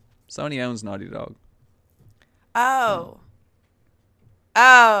 Sony owns Naughty Dog. Oh.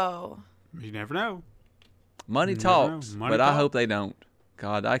 Oh. you never know. Money know. talks, Money but I talk. hope they don't.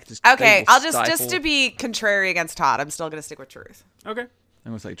 God, I just Okay, they will I'll just stifle- to be contrary against Todd, I'm still going to stick with truth. Okay, I'm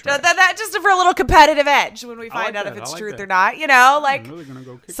gonna say trash. That just for a little competitive edge when we I like find out that, if it's I like truth that. or not. You know, like I'm really gonna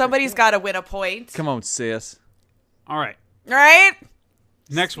go kick somebody's that got to win a point. Come on, sis. All right, Right?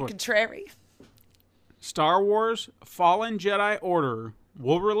 next one. Contrary. Star Wars Fallen Jedi Order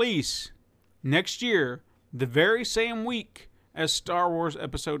will release next year, the very same week as Star Wars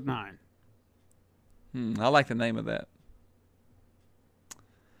Episode 9. I like the name of that.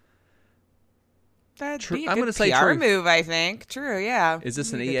 That'd True- be a I'm good gonna say PR truth. move, I think. True, yeah. Is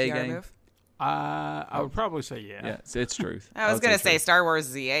this That'd an be a EA good PR game? move. I would probably say yeah. Yeah, it's truth. I was would going to say truth. Star Wars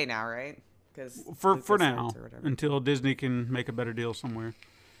is EA now, right? Because For now, until Disney can make a better deal somewhere,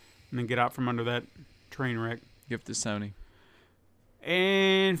 and then get out from under that train wreck. Give it to Sony.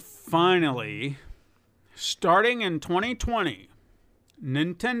 And finally, starting in 2020,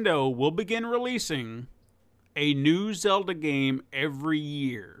 Nintendo will begin releasing a new Zelda game every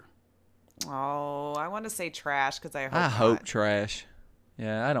year. Oh, I want to say trash because I hope I hope not. trash.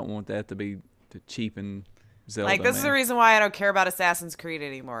 Yeah, I don't want that to be to cheapen Zelda. Like, this is the man. reason why I don't care about Assassin's Creed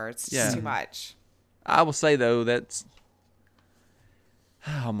anymore. It's just Yeah. too much. I will say though that's.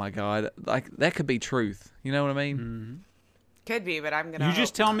 Oh my God! Like that could be truth. You know what I mean? Could be, but I'm gonna. You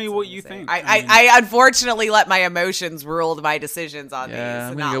just hope tell not, me so what I'm you gonna say- think. I, I mean- I unfortunately let my emotions rule my decisions on Yeah, these,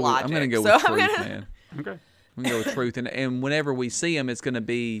 I'm and gonna not go. logic. I'm gonna go so with I'm truth, gonna- man. Okay. I'm gonna go with truth, and whenever we see them, it's gonna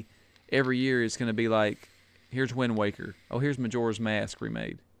be every year. It's gonna be like, here's Wind Waker. Oh, here's Majora's Mask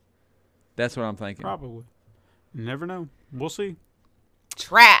remade. That's what I'm thinking. Probably. You never know. We'll see.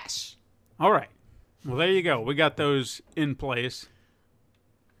 Trash. All right. Well, there you go. We got those in place.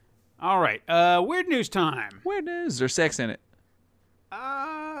 All right. Weird news time. Where is there sex in it?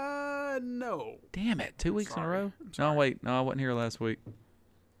 No. Damn it! 2 weeks in a sorry. row. No, wait. No, I wasn't here last week.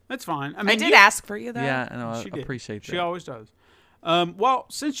 That's fine. I did ask for you though. Yeah, I know. I She did. appreciate that. She always does. Well,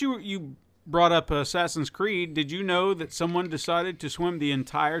 since you brought up Assassin's Creed, did you know that someone decided to swim the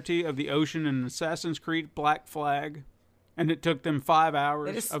entirety of the ocean in Assassin's Creed Black Flag, and it took them 5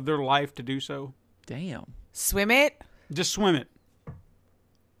 hours just- of their life to do so? Damn. Swim it. Just swim it.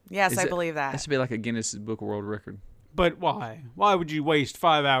 Yes, Is I it- believe That that. should be like a Guinness Book of World Record. But why? Why would you waste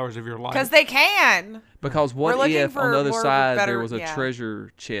 5 hours of your life? Because they can. Because what looking if for on the other more of a side better- there was a yeah.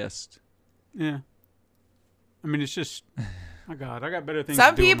 treasure chest? Yeah. I mean, it's just. My God, I got better things.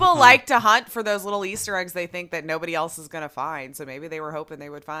 Some to do with my people time. like to hunt for those little Easter eggs they think that nobody else is gonna find. So maybe they were hoping they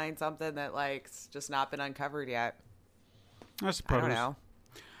would find something that like's just not been uncovered yet. I suppose. I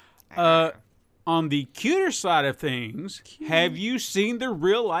don't know. On the cuter side of things, have you seen the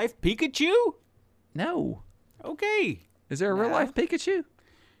real life Pikachu? No. Okay. Is there a real No. life Pikachu?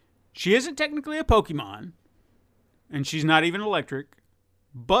 She isn't technically a Pokemon, and she's not even electric,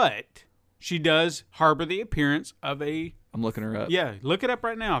 but she does harbor the appearance of a. I'm looking her up. Yeah, look it up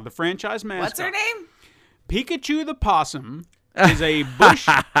right now. The franchise mascot. What's her name? Pikachu the possum is a bush.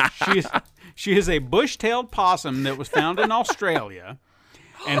 she is a bush-tailed possum that was found in Australia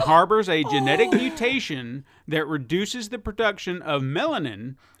and harbors a genetic mutation that reduces the production of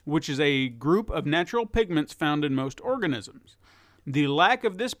melanin, which is a group of natural pigments found in most organisms. The lack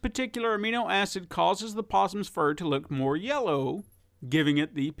of this particular amino acid causes the possum's fur to look more yellow, giving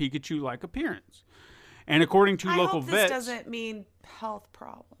it the Pikachu-like appearance. And according to I local hope this vets, doesn't mean health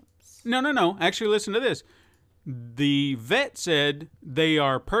problems. No. Actually, listen to this. The vet said they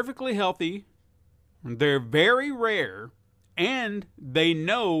are perfectly healthy, they're very rare, and they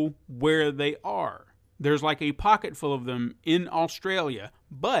know where they are. There's like a pocket full of them in Australia,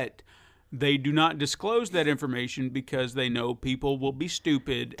 but They do not disclose that information because they know people will be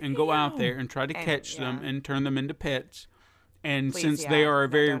stupid and go out there and try to catch them and turn them into pets. And Please, since they are a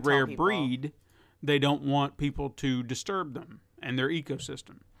no, very don't tell rare people. breed, they don't want people to disturb them and their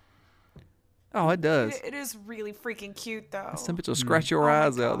ecosystem. Oh, it does. It is really freaking cute, though. Some bitch will scratch your my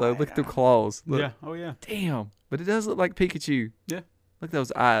eyes out, though. God, Look at the yeah. claws. Look. Yeah. Oh, yeah. Damn. But it does look like Pikachu. Yeah. Look at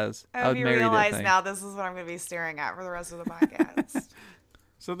those eyes. I I hope would you marry that realize thing. now this is what I'm going to be staring at for the rest of the podcast.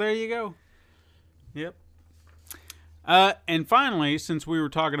 So there you go. Yep. And finally, since we were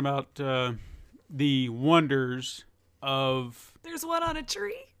talking about the wonders of There's one on a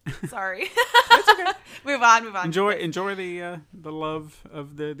tree. Sorry. That's okay. Move on. enjoy the love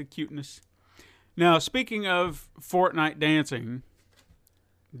of the cuteness. Now, speaking of Fortnite dancing,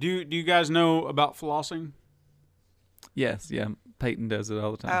 do you guys know about flossing? Yes, yeah. Peyton does it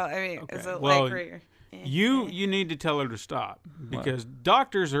all the Oh, time. I mean, is Okay. it Well, like where you're- You need to tell her to stop because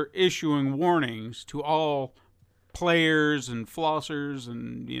doctors are issuing warnings to all players and flossers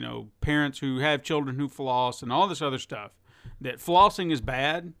and parents who have children who floss and all this other stuff that flossing is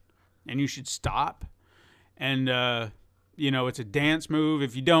bad and you should stop. And it's a dance move.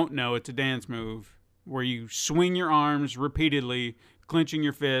 If you don't know, it's a dance move where you swing your arms repeatedly, clenching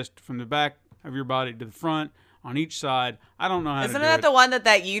your fist from the back of your body to the front on each side. I don't know how Isn't to do that it. the one that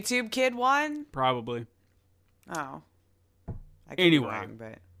YouTube kid won? Probably. Oh. I could be Anyway. wrong,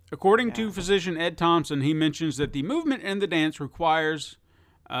 but According to physician Ed Thompson, he mentions that the movement in the dance requires,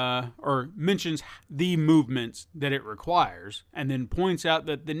 or mentions the movements that it requires, and then points out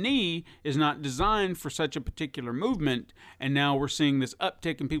that the knee is not designed for such a particular movement. And now we're seeing this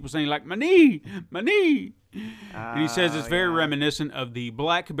uptick in people saying, like, my knee, my knee. And he says it's very reminiscent of the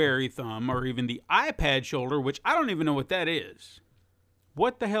BlackBerry thumb or even the iPad shoulder, which I don't even know what that is.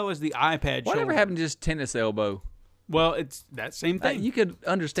 What the hell is the iPad shoulder? Whatever happened to just tennis elbow? Well, it's that same thing. You could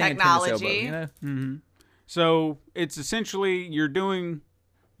understand Technology. tennis elbow, you know? So it's essentially you're doing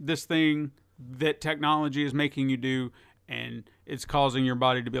this thing that technology is making you do, and it's causing your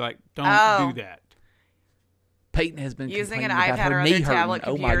body to be like, don't do that. Peyton has been using an complaining about iPad her or other knee tablet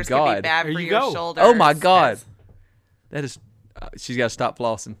hurting. Oh my computers could be god! bad There for you your go. shoulders. Oh my god! That's- That is, she's got to stop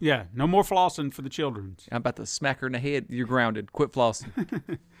flossing. Yeah, no more flossing for the children. I'm about to smack her in the head. You're grounded. Quit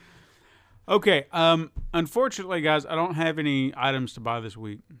flossing. Okay, unfortunately, guys, I don't have any items to buy this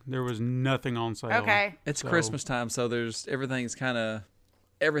week. There was nothing on sale. Okay. It's So- Christmas time, so there's everything's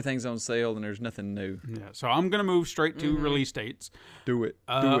on sale and there's nothing new. Yeah, so I'm going to move straight to release dates. Do it.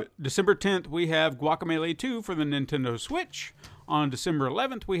 Do it. December 10th, we have Guacamelee 2 for the Nintendo Switch. On December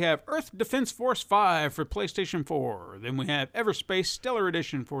 11th, we have Earth Defense Force 5 for PlayStation 4. Then we have Everspace Stellar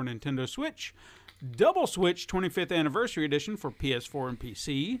Edition for Nintendo Switch. Double Switch 25th Anniversary Edition for PS4 and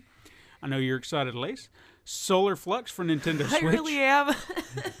PC. I know you're excited, Lace. Solar Flux for Nintendo Switch. I really am.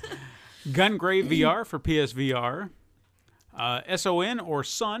 Gungrave VR for PSVR. SON or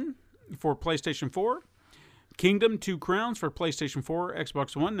Sun for PlayStation 4. Kingdom 2 Crowns for PlayStation 4,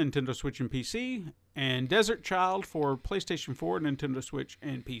 Xbox One, Nintendo Switch, and PC. And Desert Child for PlayStation 4, Nintendo Switch,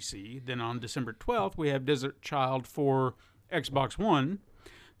 and PC. Then on December 12th, we have Desert Child for Xbox One.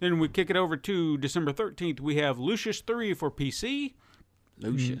 Then we kick it over to December 13th. We have Lucius 3 for PC.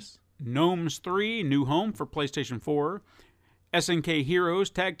 Lucius. Gnomes 3 New Home for PlayStation 4. SNK Heroes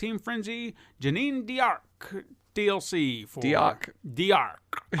Tag Team Frenzy. Janine D'Arc DLC for D'Arc.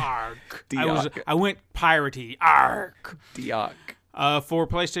 Arc. D'Arc. I went piratey. Arc. Diok. For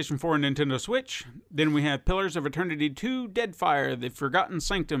PlayStation 4 and Nintendo Switch. Then we have Pillars of Eternity 2 Deadfire The Forgotten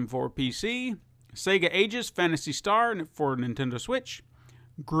Sanctum for PC. Sega Ages Phantasy Star for Nintendo Switch.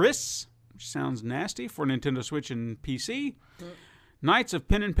 Gris, which sounds nasty, for Nintendo Switch and PC. Knights of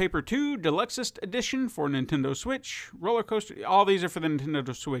Pen and Paper 2 Deluxest Edition for Nintendo Switch. Roller Coaster, all these are for the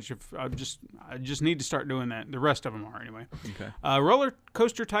Nintendo Switch. I just need to start doing that. The rest of them are anyway. Okay. Roller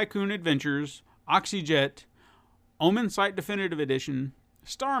Coaster Tycoon Adventures, Oxyjet, Omen Sight Definitive Edition,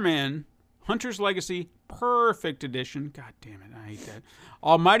 Starman, Hunter's Legacy Perfect Edition. God damn it, I hate that.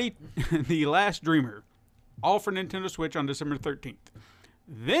 Almighty The Last Dreamer, all for Nintendo Switch on December 13th.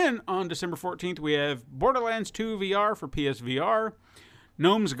 Then on December 14th, we have Borderlands 2 VR for PSVR,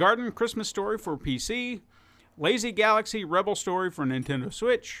 Gnome's Garden Christmas Story for PC, Lazy Galaxy Rebel Story for Nintendo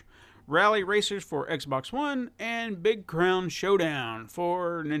Switch, Rally Racers for Xbox One, and Big Crown Showdown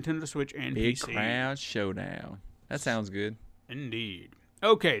for Nintendo Switch and Big PC. Crown Showdown. That sounds good. Indeed.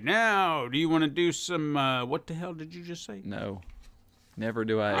 Okay, now, do you want to do some, what the hell did you just say? No. Never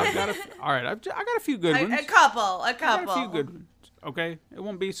do I I've ever. got all right, I got a few good ones. A couple. I got a few good ones. Okay, it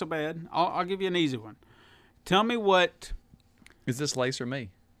won't be so bad. I'll give you an easy one. Tell me what. Is this Lace or me?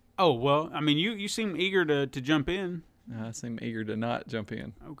 Oh well, I mean, you seem eager to jump in. I seem eager to not jump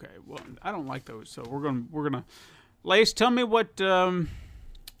in. Okay, well, I don't like those, so we're gonna. Lace, tell me what the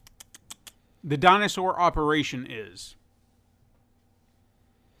dinosaur operation is.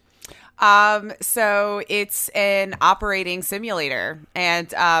 So it's an operating simulator. And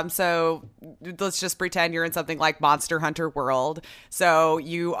so let's just pretend you're in something like Monster Hunter World. So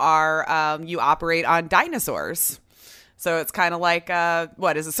you are you operate on dinosaurs. So it's kind of like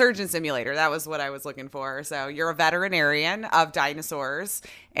what is a surgeon simulator? That was what I was looking for. So you're a veterinarian of dinosaurs,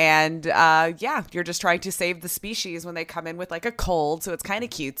 and yeah, you're just trying to save the species when they come in with like a cold. So it's kind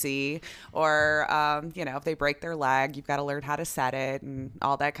of cutesy, or you know, if they break their leg, you've got to learn how to set it and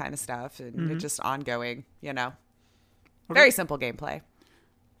all that kind of stuff, and it's just ongoing. You know, very simple gameplay.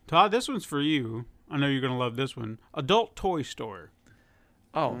 Todd, this one's for you. I know you're gonna love this one. Adult toy store.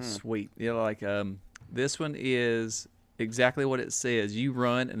 Oh, sweet. Yeah, like this one is exactly what it says. You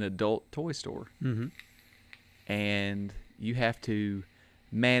run an adult toy store, and you have to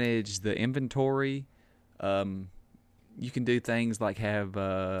manage the inventory. You can do things like have,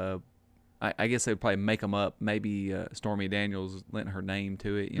 I guess they would probably make them up. Maybe Stormy Daniels lent her name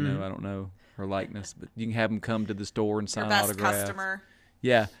to it. You know, I don't know her likeness, but you can have them come to the store and sign Your best autographs. customer.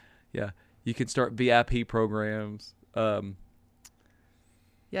 Yeah, yeah. You can start VIP programs. Yeah,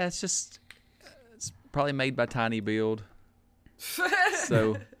 it's probably made by Tiny Build.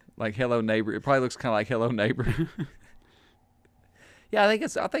 So, like Hello Neighbor. It probably looks kind of like Hello Neighbor. Yeah, I think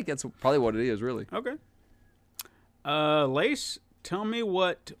that's probably what it is, really. Okay. Lace, tell me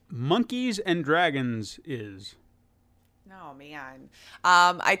what Monkeys and Dragons is. Oh man,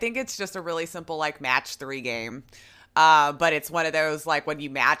 I think it's just a really simple like match 3 game. But it's one of those like when you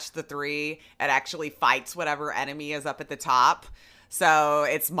match the 3, it actually fights whatever enemy is up at the top. So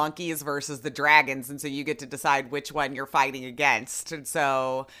it's monkeys versus the dragons, and so you get to decide which one you're fighting against. And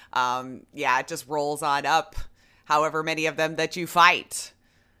so, yeah, it just rolls on up however many of them that you fight.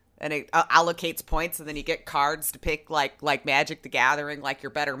 And it allocates points, and then you get cards to pick like Magic the Gathering, like your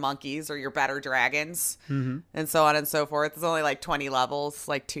better monkeys or your better dragons, and so on and so forth. It's only like 20 levels,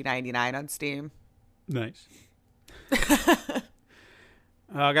 like $2.99 on Steam. Nice.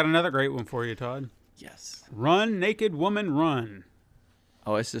 I got another great one for you, Todd. Yes. Run, Naked Woman, Run.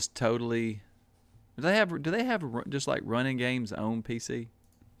 Oh, it's just totally. Do they have just like running games on PC?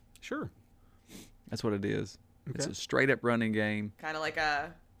 Sure. That's what it is. Okay. It's a straight up running game. Kind of like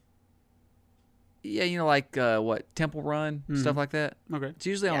a. Yeah, you know, like what Temple Run, stuff like that. Okay. It's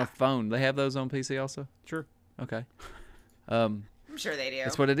usually on Yeah. a phone. They have those on PC also. Sure. Okay. I'm sure they do.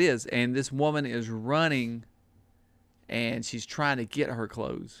 That's what it is. And this woman is running, and she's trying to get her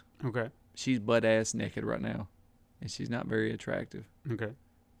clothes. Okay. She's butt ass naked right now, and she's not very attractive. Okay.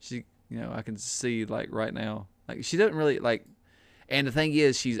 She, you know, I can see like right now, like she doesn't really like. And the thing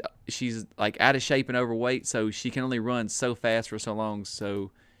is, she's like out of shape and overweight, so she can only run so fast for so long. So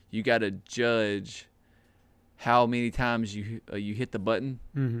you got to judge how many times you hit the button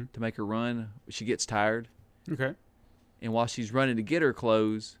to make her run. She gets tired. Okay. And while she's running to get her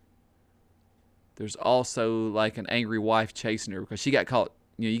clothes, there's also like an angry wife chasing her because she got caught.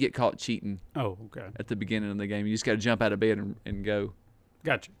 You know, you get caught cheating Oh, okay. at the beginning of the game. You just got to jump out of bed and go.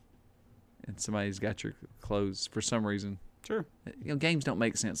 Gotcha. And somebody's got your clothes for some reason. Sure. You know, games don't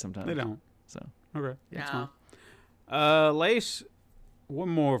make sense sometimes. They don't. So Okay. That's No. fine. Lace, one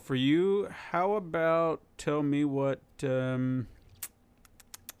more for you. How about tell me what the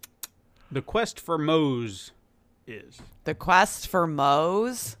Quest for Moe's is? The Quest for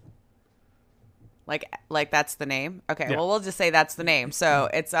Moe's? Like that's the name? Okay, Yeah. well we'll just say that's the name. So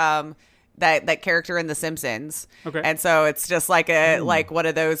it's that character in The Simpsons. Okay. And so it's just like like one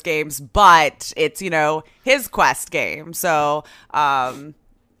of those games, but it's, you know, his quest game. So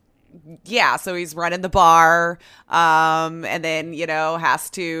yeah, so he's running the bar, and then, you know, has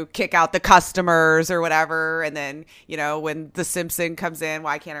to kick out the customers or whatever. And then, you know, when the Simpson comes in,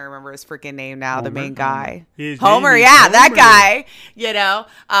 why can't I remember his freaking name now? The main guy. His Homer, name is yeah, that Homer. guy. You know,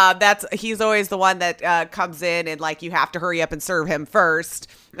 he's always the one that comes in and like you have to hurry up and serve him first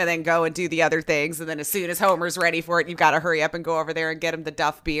and then go and do the other things. And then as soon as Homer's ready for it, you've got to hurry up and go over there and get him the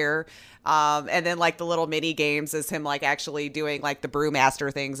Duff beer. And then like the little mini games is him like actually doing like the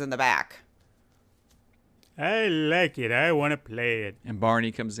brewmaster things in the back. I like it. I want to play it. and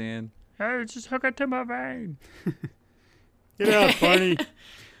Barney comes in. Hey, just hook it to my vein. Get out, Barney.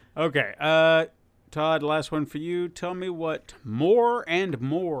 Okay. Todd, last one for you. Tell me what More and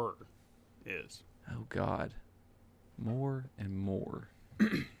More is. Oh God, more and more.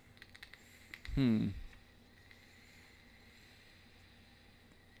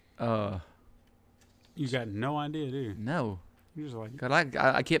 You got no idea, do you? No. You're just like, 'Cause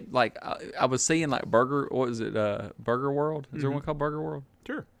I kept like I was seeing like Burger. What was it? Burger World. Is there one called Burger World?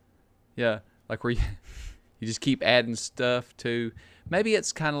 sure. Yeah, like where you just keep adding stuff to. Maybe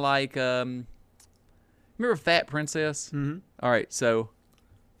it's kind of like remember Fat Princess? Mm-hmm. All right, so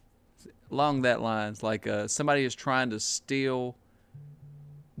along that lines, like somebody is trying to steal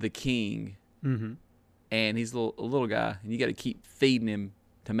the king, and he's a little guy, and you got to keep feeding him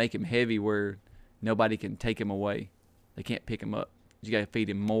to make him heavy where nobody can take him away. They can't pick him up. You got to feed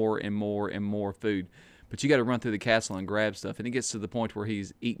him more and more and more food. But you got to run through the castle and grab stuff. And it gets to the point where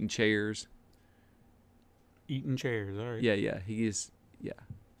he's eating chairs. Eating chairs, all right. Yeah. He is, yeah.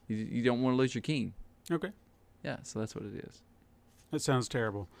 You don't want to lose your king. Okay. Yeah, so that's what it is. That sounds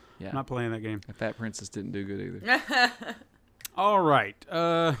terrible. Yeah. I'm not playing that game. The Fat Princess didn't do good either. All right.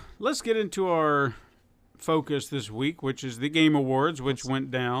 Let's get into our focus this week, which is the Game Awards, which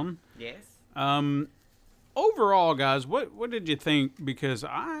went down. Yes. Overall, guys, what did you think? Because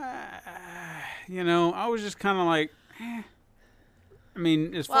I was just kind of like, I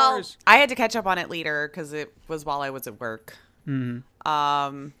mean, as far as I had to catch up on it later because it was while I was at work.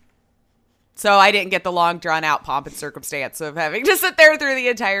 Mm-hmm. So I didn't get the long, drawn-out pomp and circumstance of having to sit there through the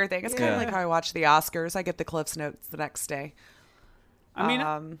entire thing. It's kind of like how I watch the Oscars. I get the Cliff's Notes the next day. I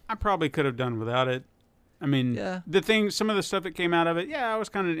mean, I probably could have done without it. I mean, some of the stuff that came out of it, I was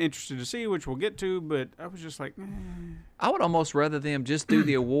kind of interested to see, which we'll get to, but I was just like, I would almost rather them just do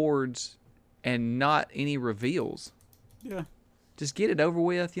the awards and not any reveals. Yeah. Just get it over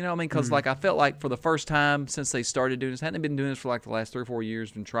with, you know what I mean? Because, like, I felt like for the first time since they started doing this, hadn't they been doing this for, like, the last 3 or 4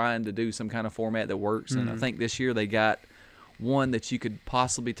 years, been trying to do some kind of format that works, and I think this year they got one that you could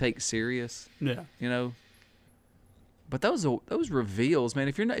possibly take serious. Yeah. You know? But those reveals, man,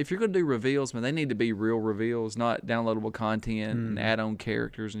 if you're going to do reveals, man, they need to be real reveals, not downloadable content and add-on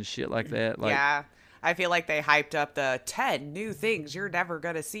characters and shit like that. Like, yeah. I feel like they hyped up the 10 new things you're never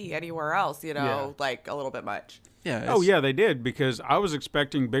going to see anywhere else, like a little bit much. Yeah. Oh, yeah, they did, because I was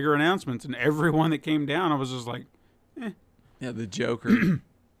expecting bigger announcements, and every one that came down, I was just like, Yeah, the Joker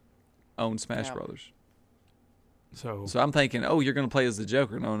owns Smash Brothers. So I'm thinking, you're going to play as the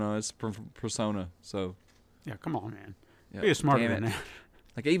Joker. No, it's Persona. So, yeah, come on, man. yeah, Be smarter damn than it. that.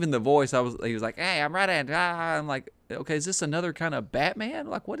 Like, even the voice, he was like, hey, I'm right at it. I'm like, okay, is this another kind of Batman?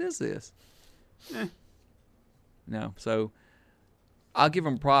 Like, what is this? No, so I'll give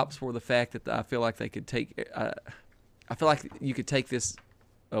them props for the fact that I feel like they could take. I feel like you could take this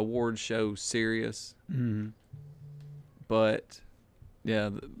award show serious, but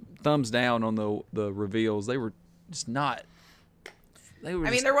yeah, thumbs down on the reveals. They were just not. They were. I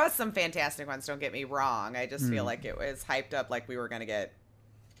mean, there was some fantastic ones. Don't get me wrong. I just feel like it was hyped up like we were going to get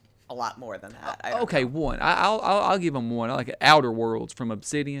a lot more than that. Okay, one. I'll give them one. I like Outer Worlds from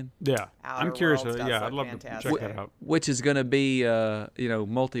Obsidian. Yeah, Outer I'm curious. Worlds does I'd look love fantastic. to check that out. Which is going to be,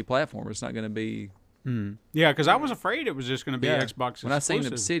 multi-platform. It's not going to be. Yeah, because I was afraid it was just going to be Xbox When I seen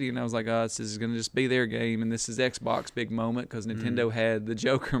exclusive. Obsidian, I was like, this is going to just be their game, and this is Xbox big moment because Nintendo had the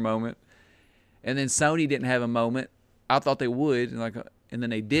Joker moment, and then Sony didn't have a moment. I thought they would, and then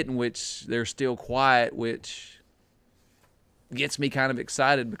they didn't, which they're still quiet, which gets me kind of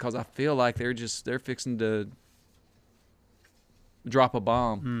excited because I feel like they're fixing to drop a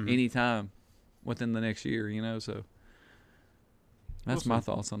bomb anytime within the next year, so that's my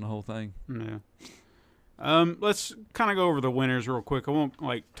thoughts on the whole thing. Yeah. Let's kind of go over the winners real quick. I won't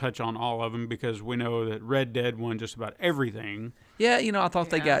touch on all of them because we know that Red Dead won just about everything. Yeah, I thought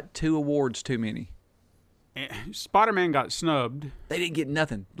they got 2 awards too many. Spider-Man got snubbed. They didn't get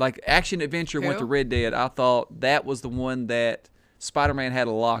nothing. Like Action Adventure went Who? to Red Dead. I thought that was the one that Spider-Man had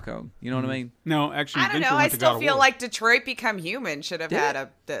a lock on. You know what I mean? No, Action I don't Adventure know. I went to God still of feel War. like Detroit Become Human should have Did had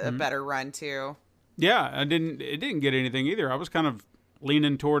it? a better run too. Yeah, it didn't get anything either. I was kind of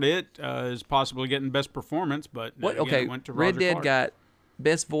leaning toward it as possibly getting best performance, but What? again, Okay, it went to Red Roger Dead Clark. got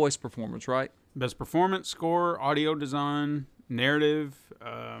best voice performance, right? Best performance, score, audio design, narrative.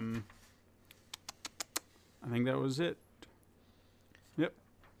 I think that was it. Yep,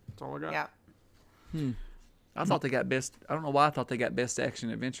 that's all I got. Yeah. I thought they got best. I don't know why I thought they got best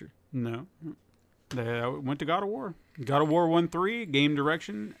action adventure. No, they went to God of War. God of War won 3, game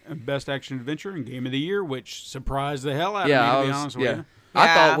direction, best action adventure, and game of the year, which surprised the hell out Yeah, of me, I to be was. honest Yeah, with you.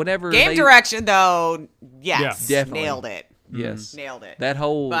 I thought whenever game direction though, yes, Yeah. Definitely. nailed it. yes, Nailed it. that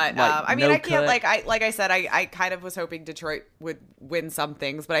whole. But I mean, no I can't cut. like I said, I kind of was hoping Detroit would win some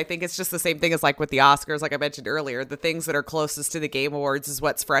things, but I think it's just the same thing as like with the Oscars, like I mentioned earlier. The things that are closest to the Game Awards is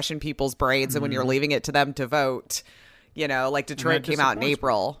what's fresh in people's brains, and when you're leaving it to them to vote, like Detroit came out in disappoints me.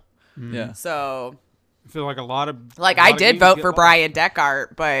 April, Yeah, so I feel like a lot of I lot of did games vote get for lost. Brian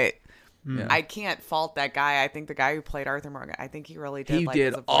Deckard, but Yeah. I can't fault that guy. I think the guy who played Arthur Morgan, I think he really did. He like,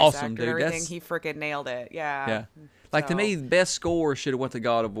 did as a voice awesome, actor and dude. everything. He freaking nailed it. Yeah. Yeah. Like, to So- me, the best score should have went to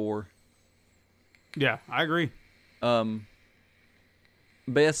God of War. Yeah, I agree.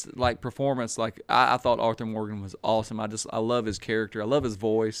 Best, like, performance, like, I thought Arthur Morgan was awesome. I love his character. I love his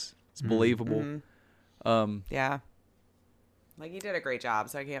voice. It's believable. Yeah. Like, he did a great job,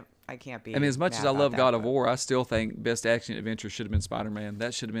 so I can't be. I mean, as much mad as I about love that, God of but- War, I still think best action adventure should have been Spider-Man.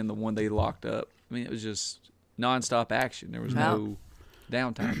 That should have been the one they locked up. I mean, it was just nonstop action. There was no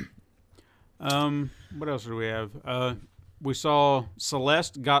downtime. What else do we have? We saw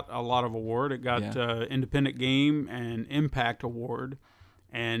Celeste got a lot of award. It got Independent Game and Impact Award.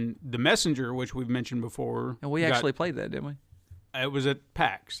 And The Messenger, which we've mentioned before. And we actually played that, didn't we? It was at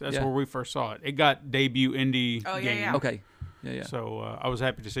PAX. That's Yeah. where we first saw it. It got debut indie game. yeah. Okay. Yeah. So I was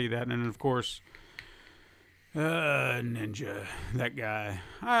happy to see that. And then, of course, Ninja, that guy.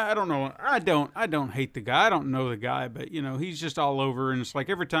 I don't know. I don't hate the guy. I don't know the guy, but, you know, he's just all over. And it's like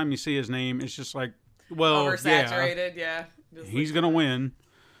every time you see his name, it's just like, well, Oversaturated, yeah. yeah, he's going to win.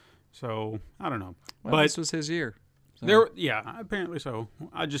 So, I don't know. Well, but this was his year. So. apparently so.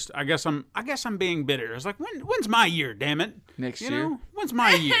 I guess I'm being bitter. It's like, when's my year, damn it? Next You year? know, when's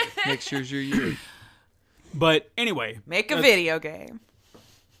my year? Next year's your year. But anyway, Make a video game.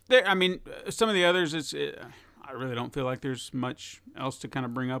 some of the others, I really don't feel like there's much else to kind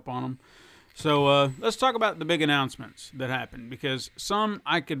of bring up on them. So let's talk about the big announcements that happened, because some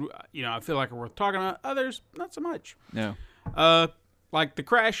I feel like are worth talking about. Others, not so much. No. Like the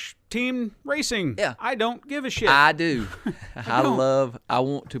Crash Team Racing. Yeah. I don't give a shit. I do. don't. I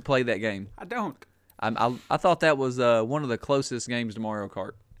want to play that game. I don't. I thought that was one of the closest games to Mario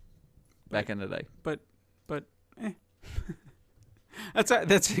Kart back in the day. But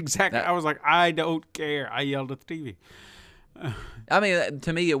that's exactly. I was like, I don't care. I yelled at the TV. I mean,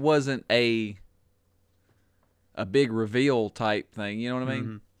 to me, it wasn't a big reveal type thing. You know what I mean?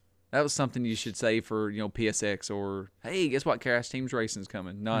 Mm-hmm. That was something you should say for, PSX, or, hey, guess what? Crash Teams Racing's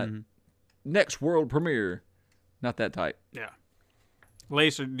coming. Not next world premiere. Not that type. Yeah.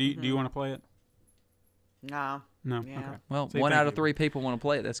 Lacer, do you want to play it? No. No. Yeah. Okay. Well, See, one thank out of you. 3 people want to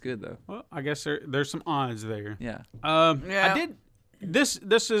play it. That's good, though. Well, I guess there's some odds there. Yeah. Yeah. I did. This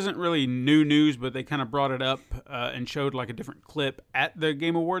isn't really new news, but they kind of brought it up and showed like a different clip at the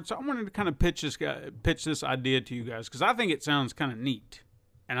Game Awards. So I wanted to kind of pitch this idea to you guys, because I think it sounds kind of neat,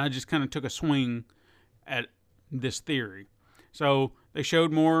 and I just kind of took a swing at this theory. So they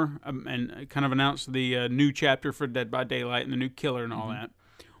showed more and kind of announced the new chapter for Dead by Daylight and the new killer and all that.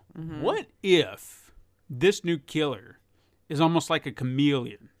 What if this new killer is almost like a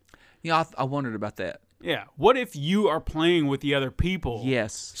chameleon? I wondered about that. Yeah. What if you are playing with the other people?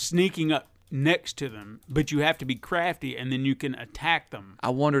 Yes. Sneaking up next to them, but you have to be crafty, and then you can attack them. I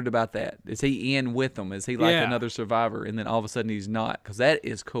wondered about that. Is he in with them? Is he like Yeah. another survivor? And then all of a sudden he's not? Because that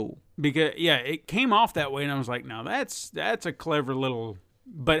is cool. Because it came off that way, and I was like, "No, that's a clever little."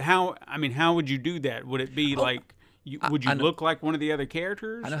 But how would you do that? Would it be like? Would you I know- look like one of the other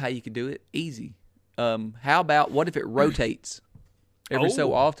characters? I know how you could do it. Easy. How about, what if it rotates every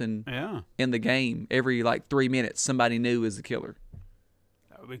so Oh. often Yeah, in the game? Every like 3 minutes, somebody new is the killer.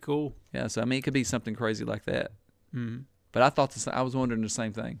 that would be cool. Yeah, so I mean, it could be something crazy like that. Mm-hmm. But I was wondering the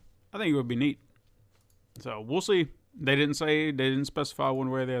same thing. I think it would be neat. So we'll see. They didn't specify one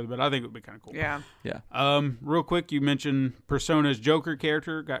way or the other, but I think it would be kind of cool. Yeah. Yeah. Real quick, you mentioned Persona's Joker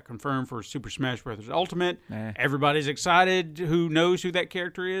character got confirmed for Super Smash Bros. Ultimate. Nah. Everybody's excited. Who knows who that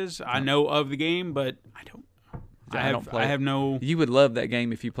character is? I know of the game, but I don't. I have no. You would love that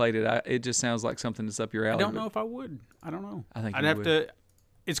game if you played it. It just sounds like something that's up your alley. I don't know if I would. I don't know. I think I'd you have would. to.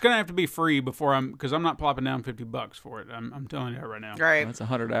 It's gonna have to be free before because I'm not plopping down $50 for it. I'm telling you that right now. Right. That's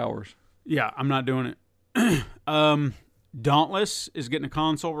 100 hours. Yeah, I'm not doing it. Dauntless is getting a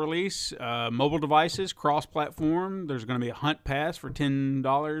console release. Mobile devices, cross-platform. There's going to be a Hunt Pass for $10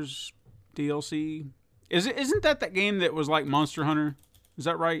 DLC. Isn't that game that was like Monster Hunter? Is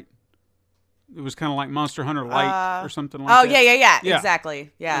that right? It was kind of like Monster Hunter Lite or something like Oh, that. yeah. Yeah.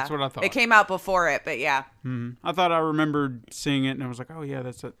 Exactly. Yeah. That's what I thought. It came out before it, but yeah. I thought I remembered seeing it, and I was like, oh, yeah,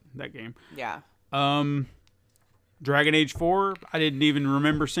 that's that game. Yeah. Dragon Age 4, I didn't even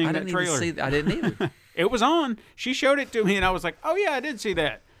remember seeing I that didn't trailer. even see. I didn't either. It was on. She showed it to me, and I was like, "Oh yeah, I did see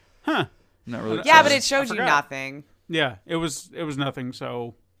that." Huh? Not really. Yeah, but I it showed you forgot. nothing. Yeah, it was nothing.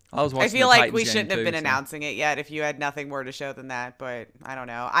 So I was watching I feel the like Titans we game, shouldn't have too, been so- announcing it yet if you had nothing more to show than that, but I don't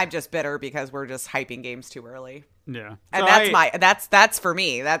know. I'm just bitter because we're just hyping games too early. yeah, And So that's for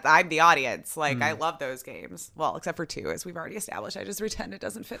me. That I'm the audience. Like Hmm. I love those games. Well, except for 2, as we've already established. I just pretend it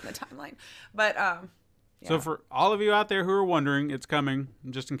doesn't fit in the timeline. But So for all of you out there who are wondering, it's coming,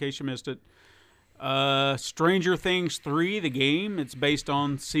 just in case you missed it. Stranger Things 3, the game. It's based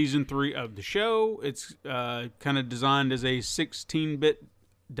on season 3 of the show. It's kind of designed as a 16-bit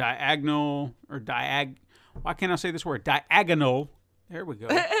diagonal or why can't I say this word? Diagonal. There we go.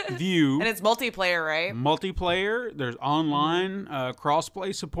 View. And it's multiplayer, right? Multiplayer. There's online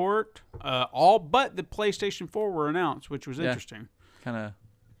cross-play support. All but the PlayStation 4 were announced, which was interesting. Kind of.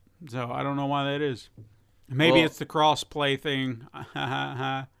 So I don't know why that is. Maybe it's the cross-play thing.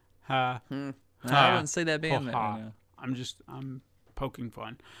 I wouldn't see that being there. No. I'm poking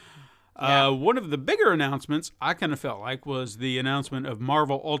fun. One of the bigger announcements I kind of felt like was the announcement of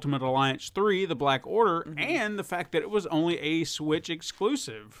Marvel Ultimate Alliance 3, The Black Order, and the fact that it was only a Switch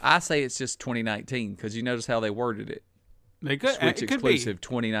exclusive. I say it's just 2019 because you notice how they worded it. They could Switch it could exclusive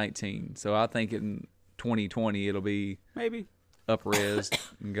 2019. So I think in 2020 it'll be maybe up-res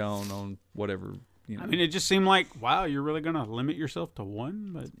and gone on whatever. You know. I mean, it just seemed like, wow, you're really going to limit yourself to one?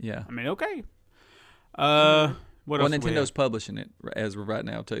 But yeah. I mean, okay. What else? Nintendo publishing it as of right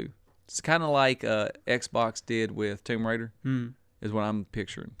now too. It's kind of like Xbox did with Tomb Raider. Is what I'm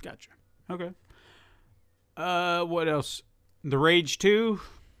picturing. Gotcha. Okay. What else? The Rage 2.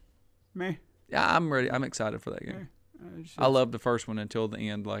 Me. Yeah, I'm ready. I'm excited for that game. I love the first one until the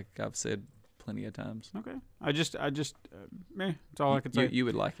end, like I've said plenty of times. Okay. I just, that's all I could say. You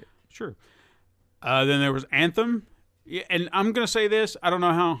would like it. Sure. Then there was Anthem. Yeah, and I'm going to say this. I don't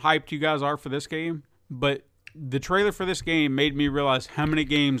know how hyped you guys are for this game, but the trailer for this game made me realize how many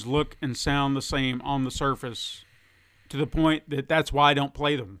games look and sound the same on the surface to the point that that's why I don't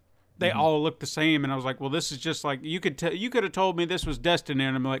play them. They all look the same, and I was like, well, this is just like, you could have told me this was Destiny,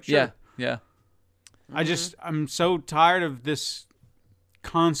 and I'm like, sure. Yeah. I'm so tired of this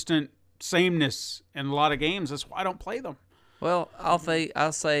constant sameness in a lot of games. That's why I don't play them. Well, I'll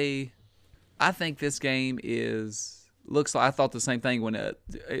say, I think this game looks like, I thought the same thing when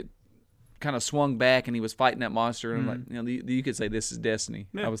it kind of swung back and he was fighting that monster, and I'm like, you could say this is Destiny.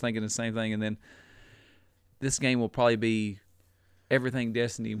 Yeah. I was thinking the same thing, and then this game will probably be everything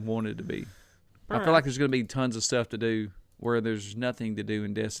Destiny wanted to be. I feel like there's going to be tons of stuff to do where there's nothing to do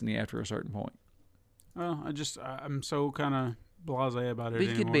in Destiny after a certain point. Well, I'm so kind of blasé about it. But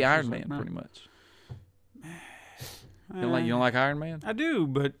you could be Iron Man, pretty much. You don't like Iron Man? I do,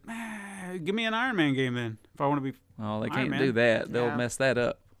 but give me an Iron Man game then. If I want to be. Oh, they can't do that. They'll mess that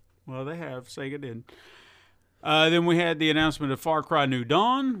up. Well, they have. Sega did. Then we had the announcement of Far Cry New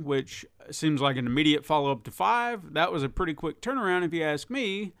Dawn, which seems like an immediate follow-up to 5. That was a pretty quick turnaround, if you ask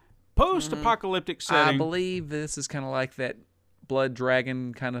me. Post-apocalyptic setting. I believe this is kind of like that Blood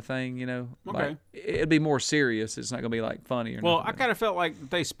Dragon kind of thing, you know? Okay. Like, it'd be more serious. It's not going to be, like, funny or Well, I kind of felt like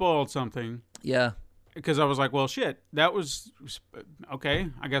they spoiled something. Yeah. Because I was like, well, shit, that was... Okay,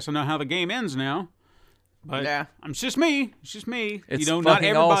 I guess I know how the game ends now. But it's just me. It's just me. It's not fucking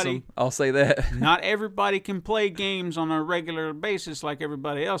everybody. Awesome. I'll say that. Not everybody can play games on a regular basis like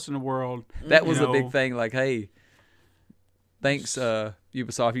everybody else in the world. That was a big thing. Like, hey, thanks,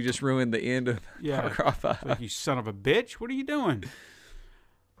 Ubisoft. You just ruined the end of Far Cry 5. Like, you son of a bitch. What are you doing?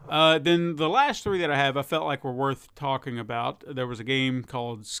 Then the last 3 that I have, I felt like were worth talking about. There was a game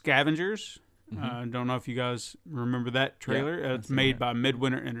called Scavengers. Don't know if you guys remember that trailer. It's made by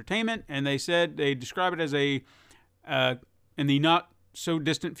Midwinter Entertainment, and they describe it as in the not so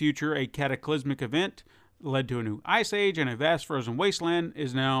distant future, a cataclysmic event led to a new ice age, and a vast frozen wasteland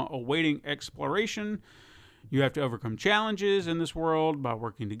is now awaiting exploration. You have to overcome challenges in this world by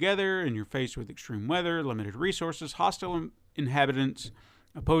working together, and you're faced with extreme weather, limited resources, hostile inhabitants,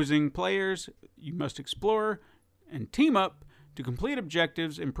 opposing players. You must explore and team up to complete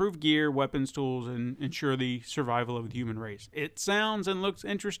objectives, improve gear, weapons, tools, and ensure the survival of the human race. It sounds and looks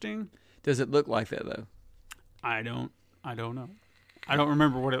interesting. Does it look like that, though? I don't know. I don't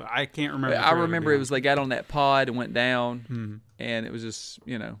remember I can't remember. I remember it was they got on that pod and went down, and it was just,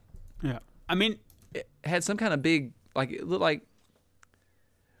 you know. Yeah. I mean, it had some kind of big, like, it looked like,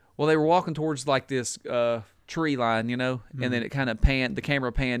 well, they were walking towards, like, this tree line, you know, and then it kind of the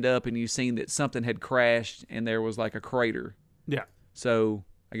camera panned up, and you seen that something had crashed, and there was, like, a crater. Yeah. So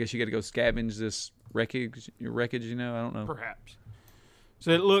I guess you got to go scavenge this wreckage, you know? I don't know. Perhaps.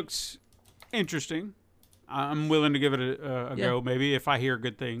 So it looks interesting. I'm willing to give it a go, maybe, if I hear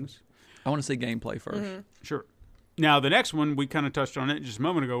good things. I want to see gameplay first. Sure. Now, the next one, we kind of touched on it just a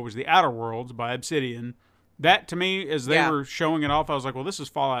moment ago, was The Outer Worlds by Obsidian. That, to me, as they were showing it off, I was like, well, this is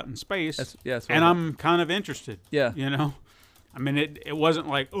Fallout in space. That's and I'm kind of interested. Yeah. You know? I mean, it wasn't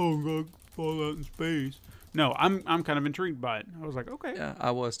like, oh, God, Fallout in space. No, I'm kind of intrigued by it. I was like, okay. Yeah,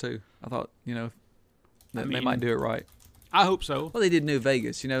 I was too. I thought, you know, they might do it right. I hope so. Well, they did New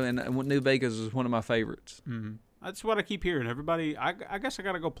Vegas, and New Vegas was one of my favorites. That's what I keep hearing. Everybody, I guess I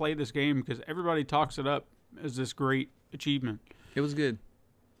got to go play this game because everybody talks it up as this great achievement. It was good.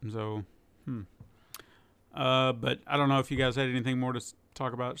 So, but I don't know if you guys had anything more to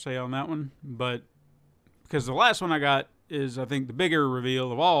say on that one. But because the last one I got is, I think, the bigger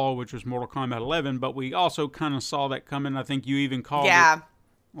reveal of all, which was Mortal Kombat 11. But we also kind of saw that coming. I think you even called it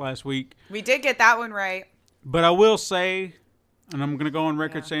last week. We did get that one right. But I will say, and I'm going to go on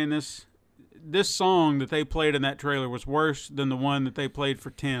record saying this song that they played in that trailer was worse than the one that they played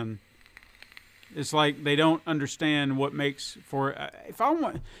for 10. It's like they don't understand what makes for... if I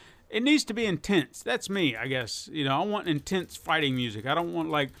want... It needs to be intense. That's me, I guess. I want intense fighting music. I don't want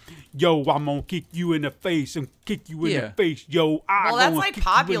like, yo, I'm going to kick you in the face and kick you in the face. Yo, well, that's like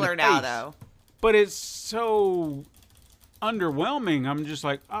popular now, though. But it's so underwhelming. I'm just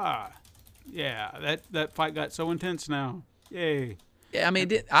like, yeah, that fight got so intense now. Yay. Yeah, I mean,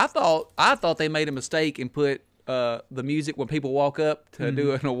 I thought they made a mistake and put the music when people walk up to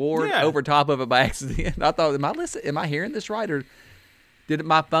do an award over top of it by accident. I thought, am I hearing this right, or did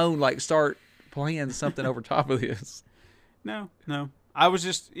my phone like start playing something over top of this? No. I was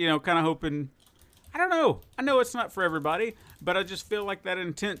just, kind of hoping. I don't know. I know it's not for everybody, but I just feel like that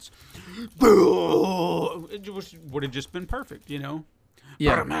intense. It would have just been perfect, Yeah.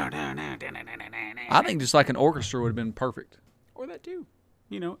 I think just like an orchestra would have been perfect. Or that too.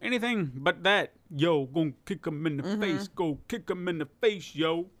 Anything but that. Yo, gonna kick him in the face. Go kick him in the face,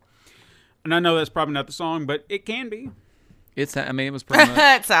 yo. And I know that's probably not the song, but it can be. It was pretty much.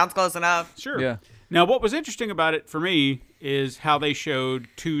 It sounds close enough. Sure. Yeah. Now, what was interesting about it for me is how they showed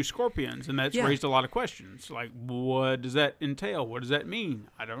 2 scorpions, and that's raised a lot of questions. Like, what does that entail? What does that mean?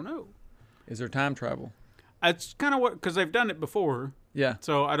 I don't know. Is there time travel? That's kind of because they've done it before. Yeah.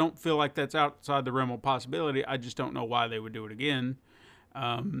 So I don't feel like that's outside the realm of possibility. I just don't know why they would do it again.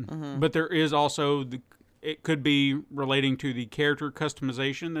 But there is also it could be relating to the character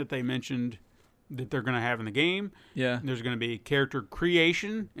customization that they mentioned that they're going to have in the game. Yeah. There's going to be character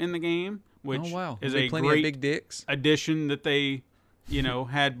creation in the game, which is a plenty great of big dicks addition that they,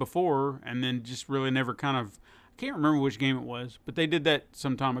 had before, and then just really never kind of. I can't remember which game it was, but they did that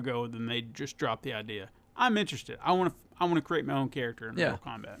some time ago. Then they just dropped the idea. I'm interested. I want to create my own character in Mortal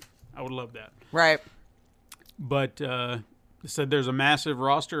Kombat. I would love that. Right. But they said there's a massive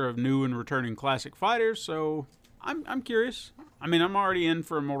roster of new and returning classic fighters, so I'm curious. I mean, I'm already in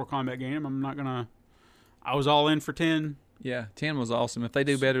for a Mortal Kombat game. I'm not gonna. I was all in for 10. Yeah, 10 was awesome. If they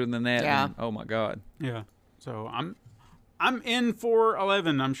do better than that, then, oh my god. Yeah. So I'm in for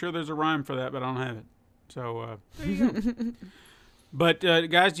 11. I'm sure there's a rhyme for that, but I don't have it. So there you go. But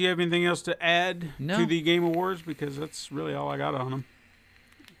guys, do you have anything else to add to the Game Awards? Because that's really all I got on them.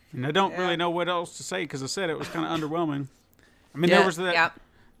 And I don't really know what else to say because I said it was kind of underwhelming. I mean, there was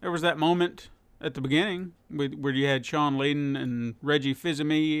that moment at the beginning where you had Sean Layden and Reggie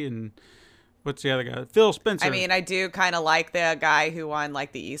Fils-Aimé and what's the other guy? Phil Spencer. I mean, I do kind of like the guy who won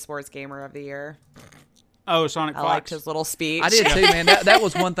like the Esports Gamer of the Year. Oh, Sonic Fox. I liked his little speech. I did too, man. That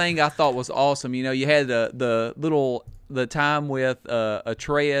was one thing I thought was awesome. You had the time with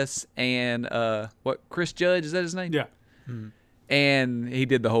Atreus and Chris Judge, is that his name? Yeah. And he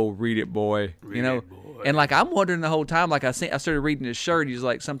did the whole "read it, boy," And like I'm wondering the whole time, like I started reading his shirt. He's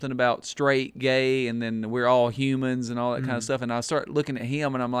like something about straight, gay, and then we're all humans and all that kind of stuff. And I start looking at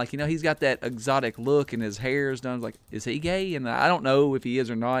him, and I'm like, he's got that exotic look, and his hair is done. Like, is he gay? And I don't know if he is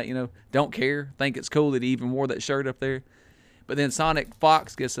or not. Don't care. Think it's cool that he even wore that shirt up there. But then Sonic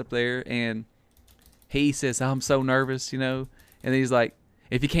Fox gets up there, and he says, "I'm so nervous," and he's like,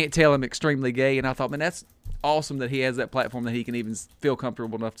 "If you can't tell, I'm extremely gay." And I thought, man, that's awesome that he has that platform that he can even feel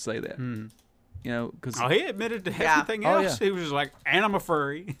comfortable enough to say that. Because he admitted to everything else. He was just like, "And I'm a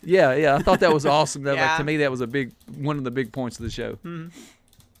furry." Yeah. I thought that was awesome. Like, to me, that was one of the big points of the show.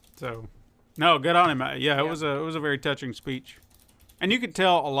 So, no, good on him. Yeah, it was a very touching speech, and you could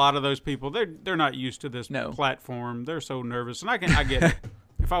tell a lot of those people they're not used to this platform. They're so nervous, and I get it.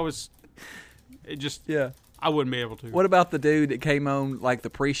 If I was, I wouldn't be able to. What about the dude that came on like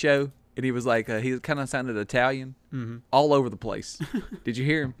the pre-show? And he was like, he kind of sounded Italian, all over the place. Did you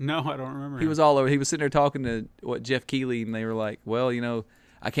hear him? No, I don't remember. He was all over. He was sitting there talking to Jeff Keighley, and they were like, well,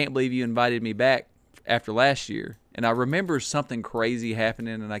 I can't believe you invited me back after last year. And I remember something crazy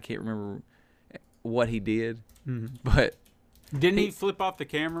happening, and I can't remember what he did. But didn't he flip off the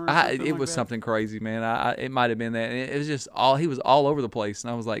camera? It was something crazy, man. It might have been that. And it was just he was all over the place.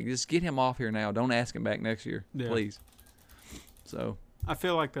 And I was like, just get him off here now. Don't ask him back next year, please. So... I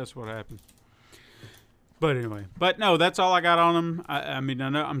feel like that's what happened. But anyway, no, that's all I got on them. I mean, I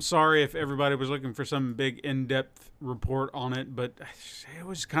know I'm sorry if everybody was looking for some big in-depth report on it, but it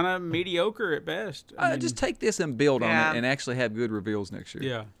was kind of mediocre at best. I mean, Just take this and build Yeah. on it and actually have good reveals next year.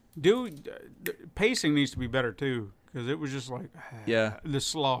 yeah, pacing needs to be better too, because it was just like the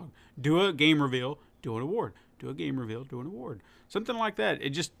slog. Do a game reveal, do an award. Do a game reveal, do an award. Something like that.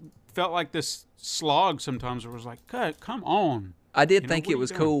 It just felt like this slog sometimes. It was like, God, come on. I did You know, think what it are you was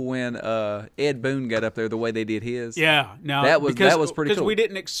doing? cool when Ed Boon got up there the way they did his. Yeah, no, That was pretty because cool. we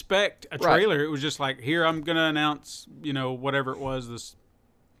didn't expect a trailer. It was just like, here, I'm gonna announce, whatever it was, this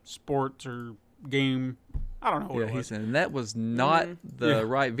sports or game. I don't know what Yeah, it he was. said, and that was not the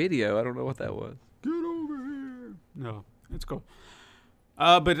right video. I don't know what that was. Get over here. No, it's cool.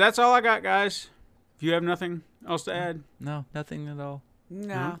 But that's all I got, guys. If you have nothing else to add, No, nothing at all.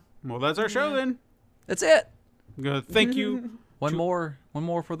 No. well, that's our show then. That's it. I'm gonna thank you. One more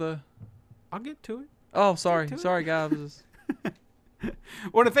for the. I'll get to it. Oh, sorry, guys. I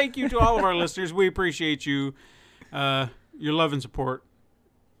want to thank you to all of our listeners. We appreciate you, your love and support.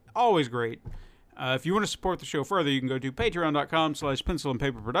 Always great. If you want to support the show further, you can go to patreon.com/Pencil and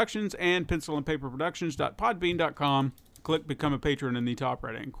Paper Productions and pencilandpaperproductions.podbean.com. Click Become a Patron in the top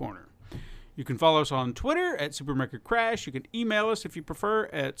right-hand corner. You can follow us on Twitter at SuperMegaCrash. You can email us if you prefer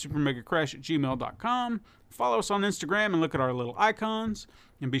at supermegacrash@gmail.com. Follow us on Instagram and look at our little icons.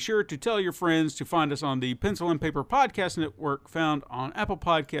 And be sure to tell your friends to find us on the Pencil and Paper Podcast Network, found on Apple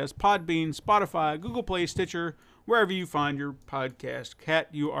Podcasts, Podbean, Spotify, Google Play, Stitcher, wherever you find your podcast. Kat,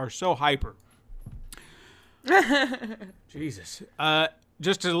 you are so hyper. Jesus.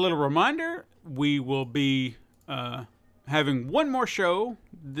 Just a little reminder, we will be having one more show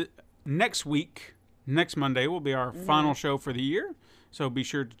next week. Next Monday will be our final show for the year. So be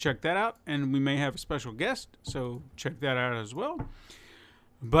sure to check that out. And we may have a special guest, so check that out as well.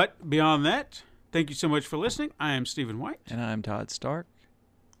 But beyond that, thank you so much for listening. I am Stephen White. And I'm Todd Stark.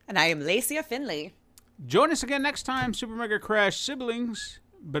 And I am Lacia Finley. Join us again next time, Super Mega Crash siblings.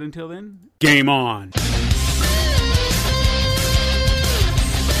 But until then, game on.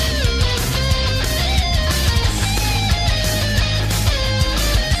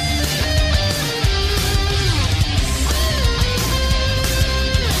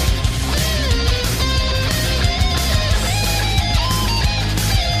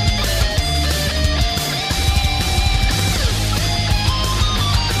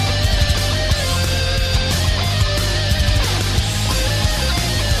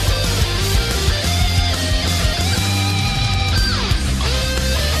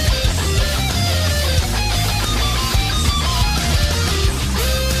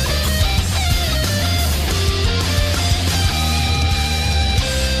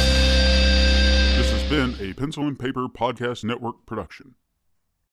 This has been a Pencil and Paper Podcast Network production.